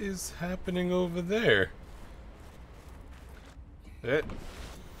is happening over there?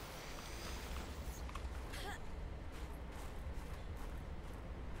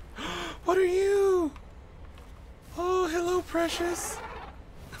 What are you? Oh, hello, precious.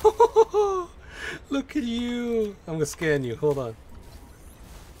 Look at you. I'm gonna scan you. Hold on.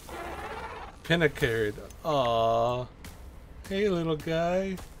 Pinnacard. Aww. Hey, little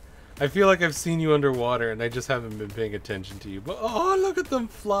guy. I feel like I've seen you underwater and I just haven't been paying attention to you. But oh, look at them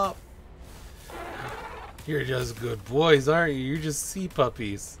flop. You're just good boys, aren't you? You're just sea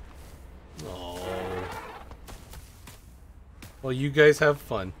puppies. Oh. Well, you guys have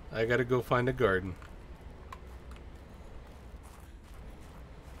fun. I gotta go find a garden.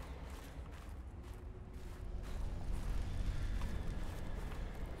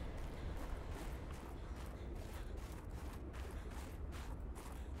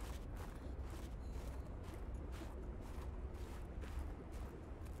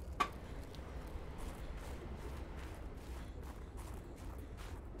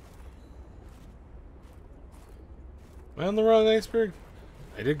 Am I on the wrong iceberg?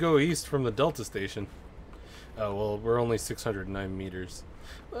 I did go east from the Delta station. Oh, well, we're only 609 meters.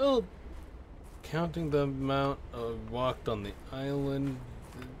 Well, counting the amount walked on the island,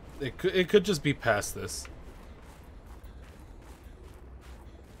 it could just be past this.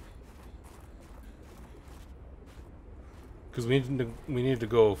 Because we need to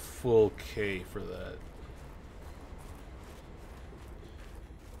go full K for that.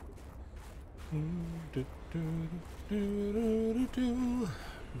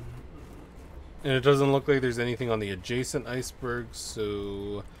 And it doesn't look like there's anything on the adjacent iceberg,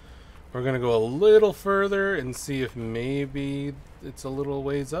 so we're gonna go a little further and see if maybe it's a little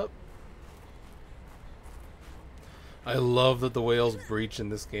ways up. I love that the whales breach in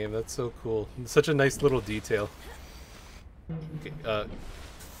this game. That's so cool. It's such a nice little detail. Okay,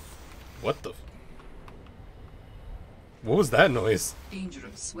 what the? What was that noise?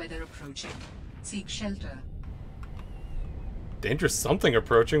 Dangerous weather approaching. Seek shelter. Dangerous something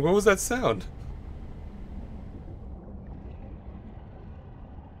approaching? What was that sound?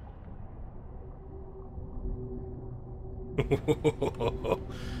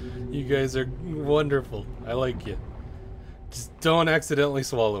 You guys are wonderful. I like you. Just don't accidentally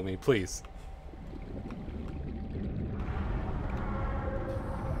swallow me, please.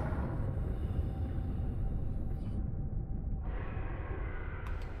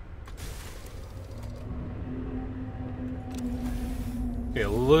 Okay, a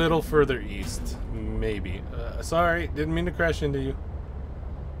little further east, maybe. Sorry, didn't mean to crash into you.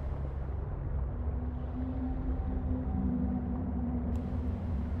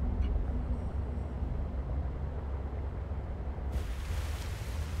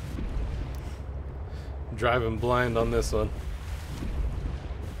 Driving blind on this one.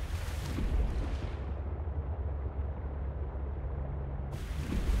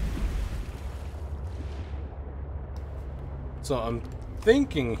 So I'm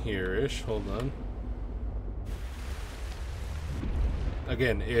thinking here-ish. Hold on.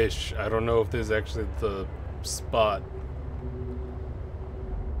 Again, ish. I don't know if this is actually the spot.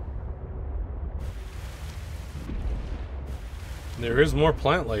 There is more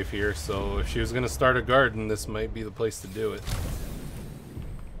plant life here, so if she was going to start a garden, this might be the place to do it.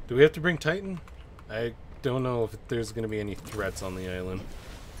 Do we have to bring Titan? I don't know if there's going to be any threats on the island.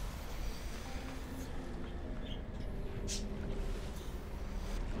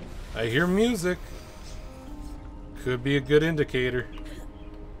 I hear music. Could be a good indicator.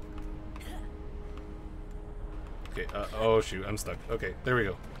 Okay, oh shoot, I'm stuck. Okay, there we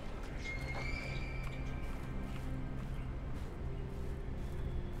go.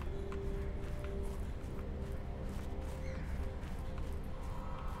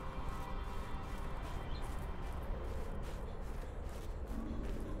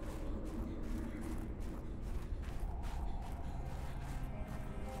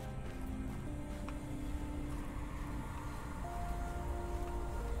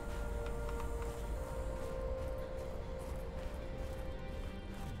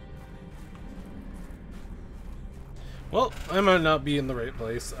 Well, I might not be in the right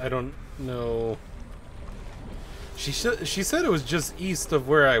place. I don't know. She said it was just east of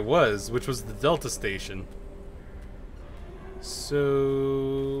where I was, which was the Delta Station.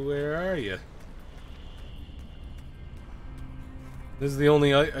 So, where are you? This is the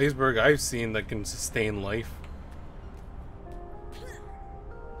only iceberg I've seen that can sustain life.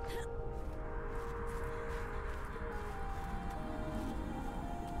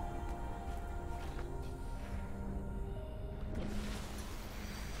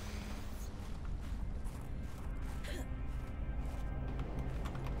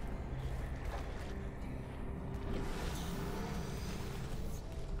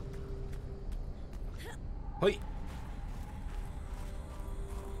 Hoi!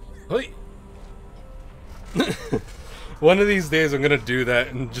 Hoi! One of these days I'm gonna do that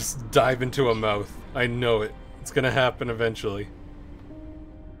and just dive into a mouth. I know it. It's gonna happen eventually.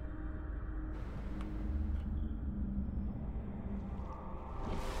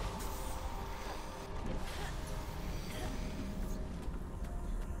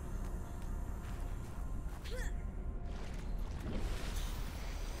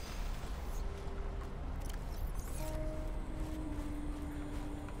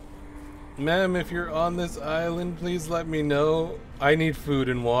 Ma'am, if you're on this island, please let me know. I need food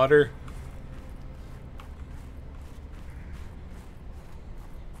and water.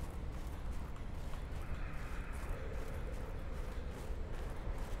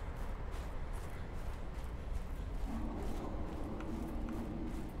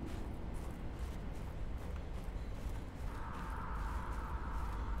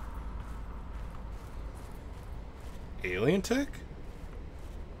 Alien tech?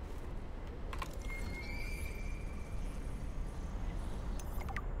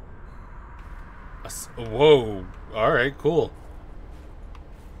 Whoa. Alright, cool.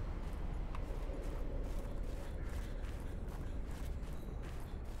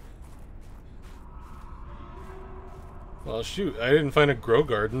 Well, shoot. I didn't find a grow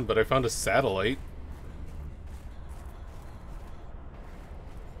garden, but I found a satellite.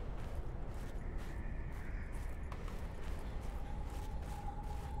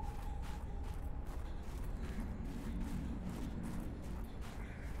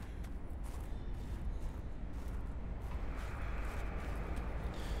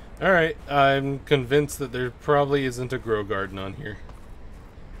 Alright, I'm convinced that there probably isn't a grow garden on here.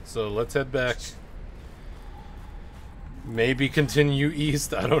 So let's head back. Maybe continue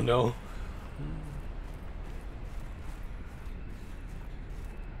east, I don't know.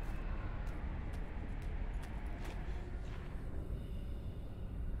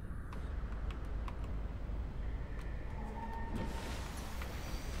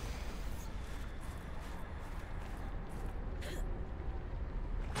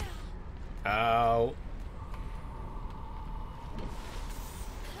 Ow.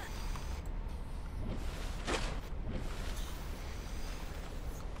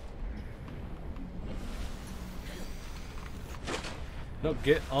 No,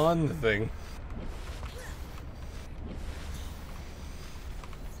 get on the thing.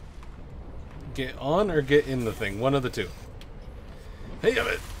 Get on or get in the thing. One of the two. Hey, of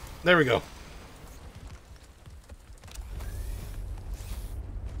it. There we go.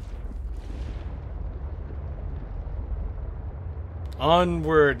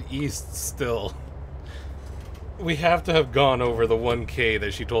 Onward east still. We have to have gone over the 1K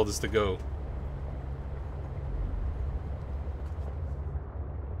that she told us to go.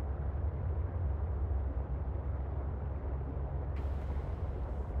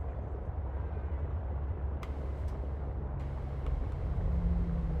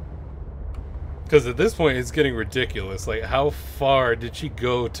 Because at this point, it's getting ridiculous. Like, how far did she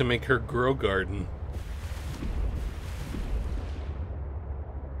go to make her grow garden?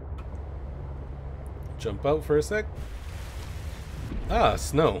 Jump out for a sec. Ah,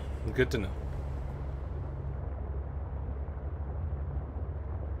 snow. Good to know.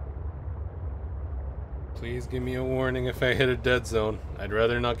 Please give me a warning if I hit a dead zone. I'd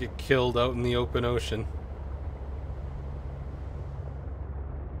rather not get killed out in the open ocean.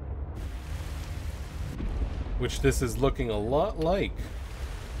 Which this is looking a lot like.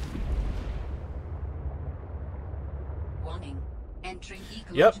 Warning. Entering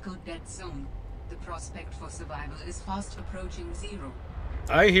ecological dead zone. The prospect for survival is fast approaching zero.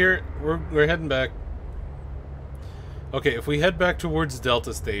 I hear it. We're heading back. Okay, if we head back towards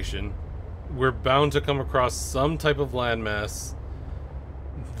Delta Station, we're bound to come across some type of landmass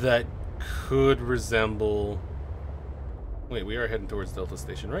that could resemble... Wait, we are heading towards Delta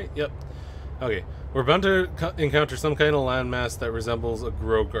Station, right? Yep. Okay, we're bound to encounter some kind of landmass that resembles a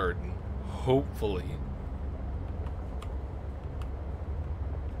grow garden. Hopefully.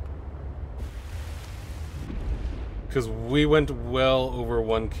 Because we went well over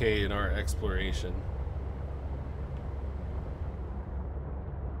 1K in our exploration.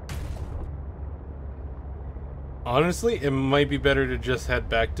 Honestly, it might be better to just head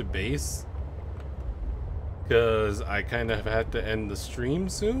back to base. Because I kind of had to end the stream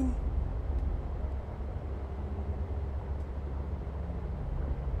soon.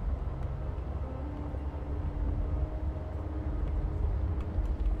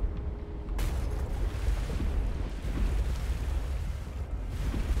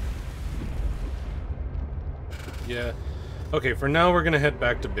 Yeah. Okay, for now we're gonna head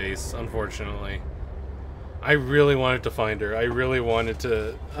back to base, unfortunately. I really wanted to find her. I really wanted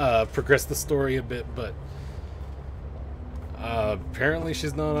to progress the story a bit, but apparently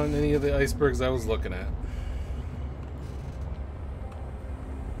she's not on any of the icebergs I was looking at.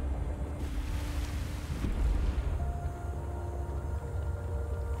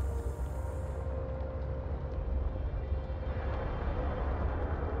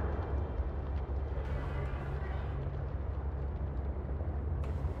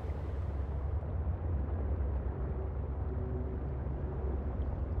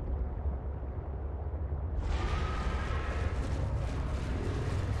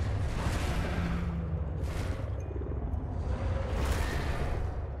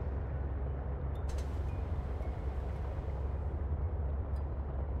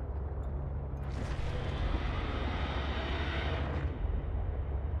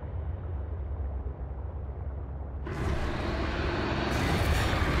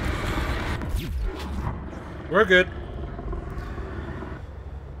 We're good.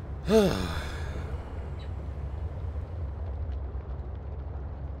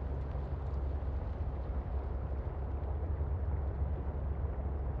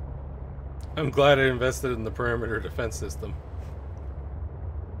 I'm glad I invested in the perimeter defense system.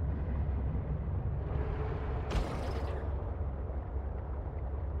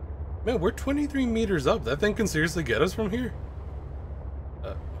 Man, we're 23 meters up. That thing can seriously get us from here?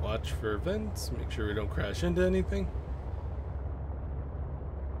 Watch for vents. Make sure we don't crash into anything.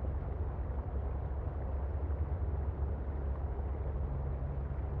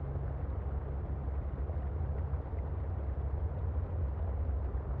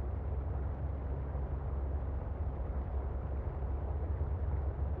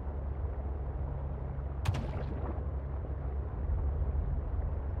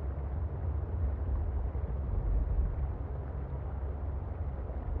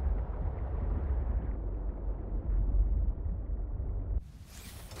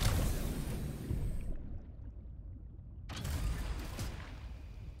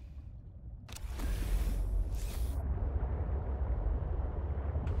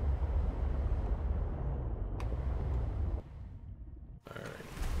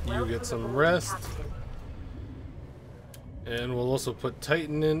 You get some rest. And we'll also put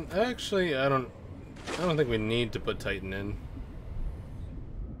Titan in. Actually, I don't think we need to put Titan in.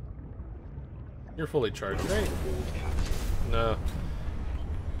 You're fully charged, right? No.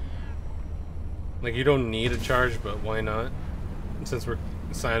 Like, you don't need a charge, but why not? Since we're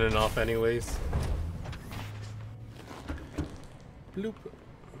signing off anyways. Bloop.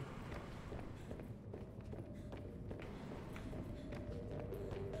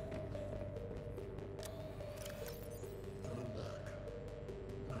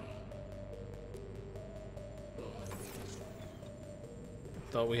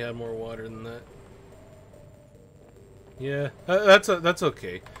 Thought we had more water than that. Yeah, that's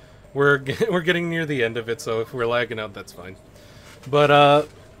okay. We're getting near the end of it, so if we're lagging out, that's fine. But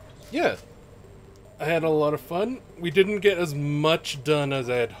yeah, I had a lot of fun. We didn't get as much done as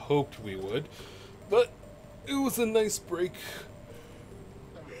I had hoped we would, but it was a nice break.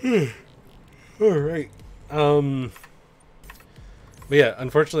 Alright. But yeah,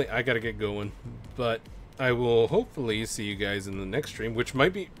 unfortunately I gotta get going. But I will hopefully see you guys in the next stream, which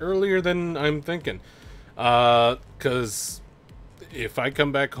might be earlier than I'm thinking. Because if I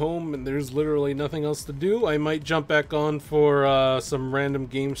come back home and there's literally nothing else to do, I might jump back on for some random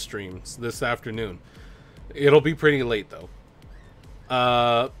game streams this afternoon. It'll be pretty late though.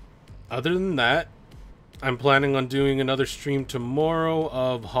 Other than that, I'm planning on doing another stream tomorrow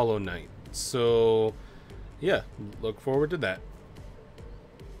of Hollow Knight. So yeah, look forward to that.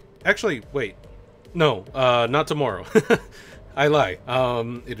 Actually, wait. No, not tomorrow. I lie.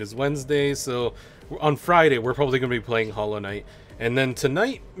 It is Wednesday, so on Friday we're probably going to be playing Hollow Knight. And then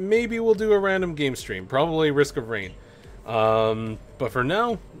tonight, maybe we'll do a random game stream. Probably Risk of Rain. But for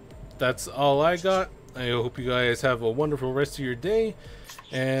now, that's all I got. I hope you guys have a wonderful rest of your day.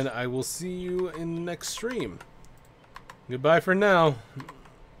 And I will see you in the next stream. Goodbye for now.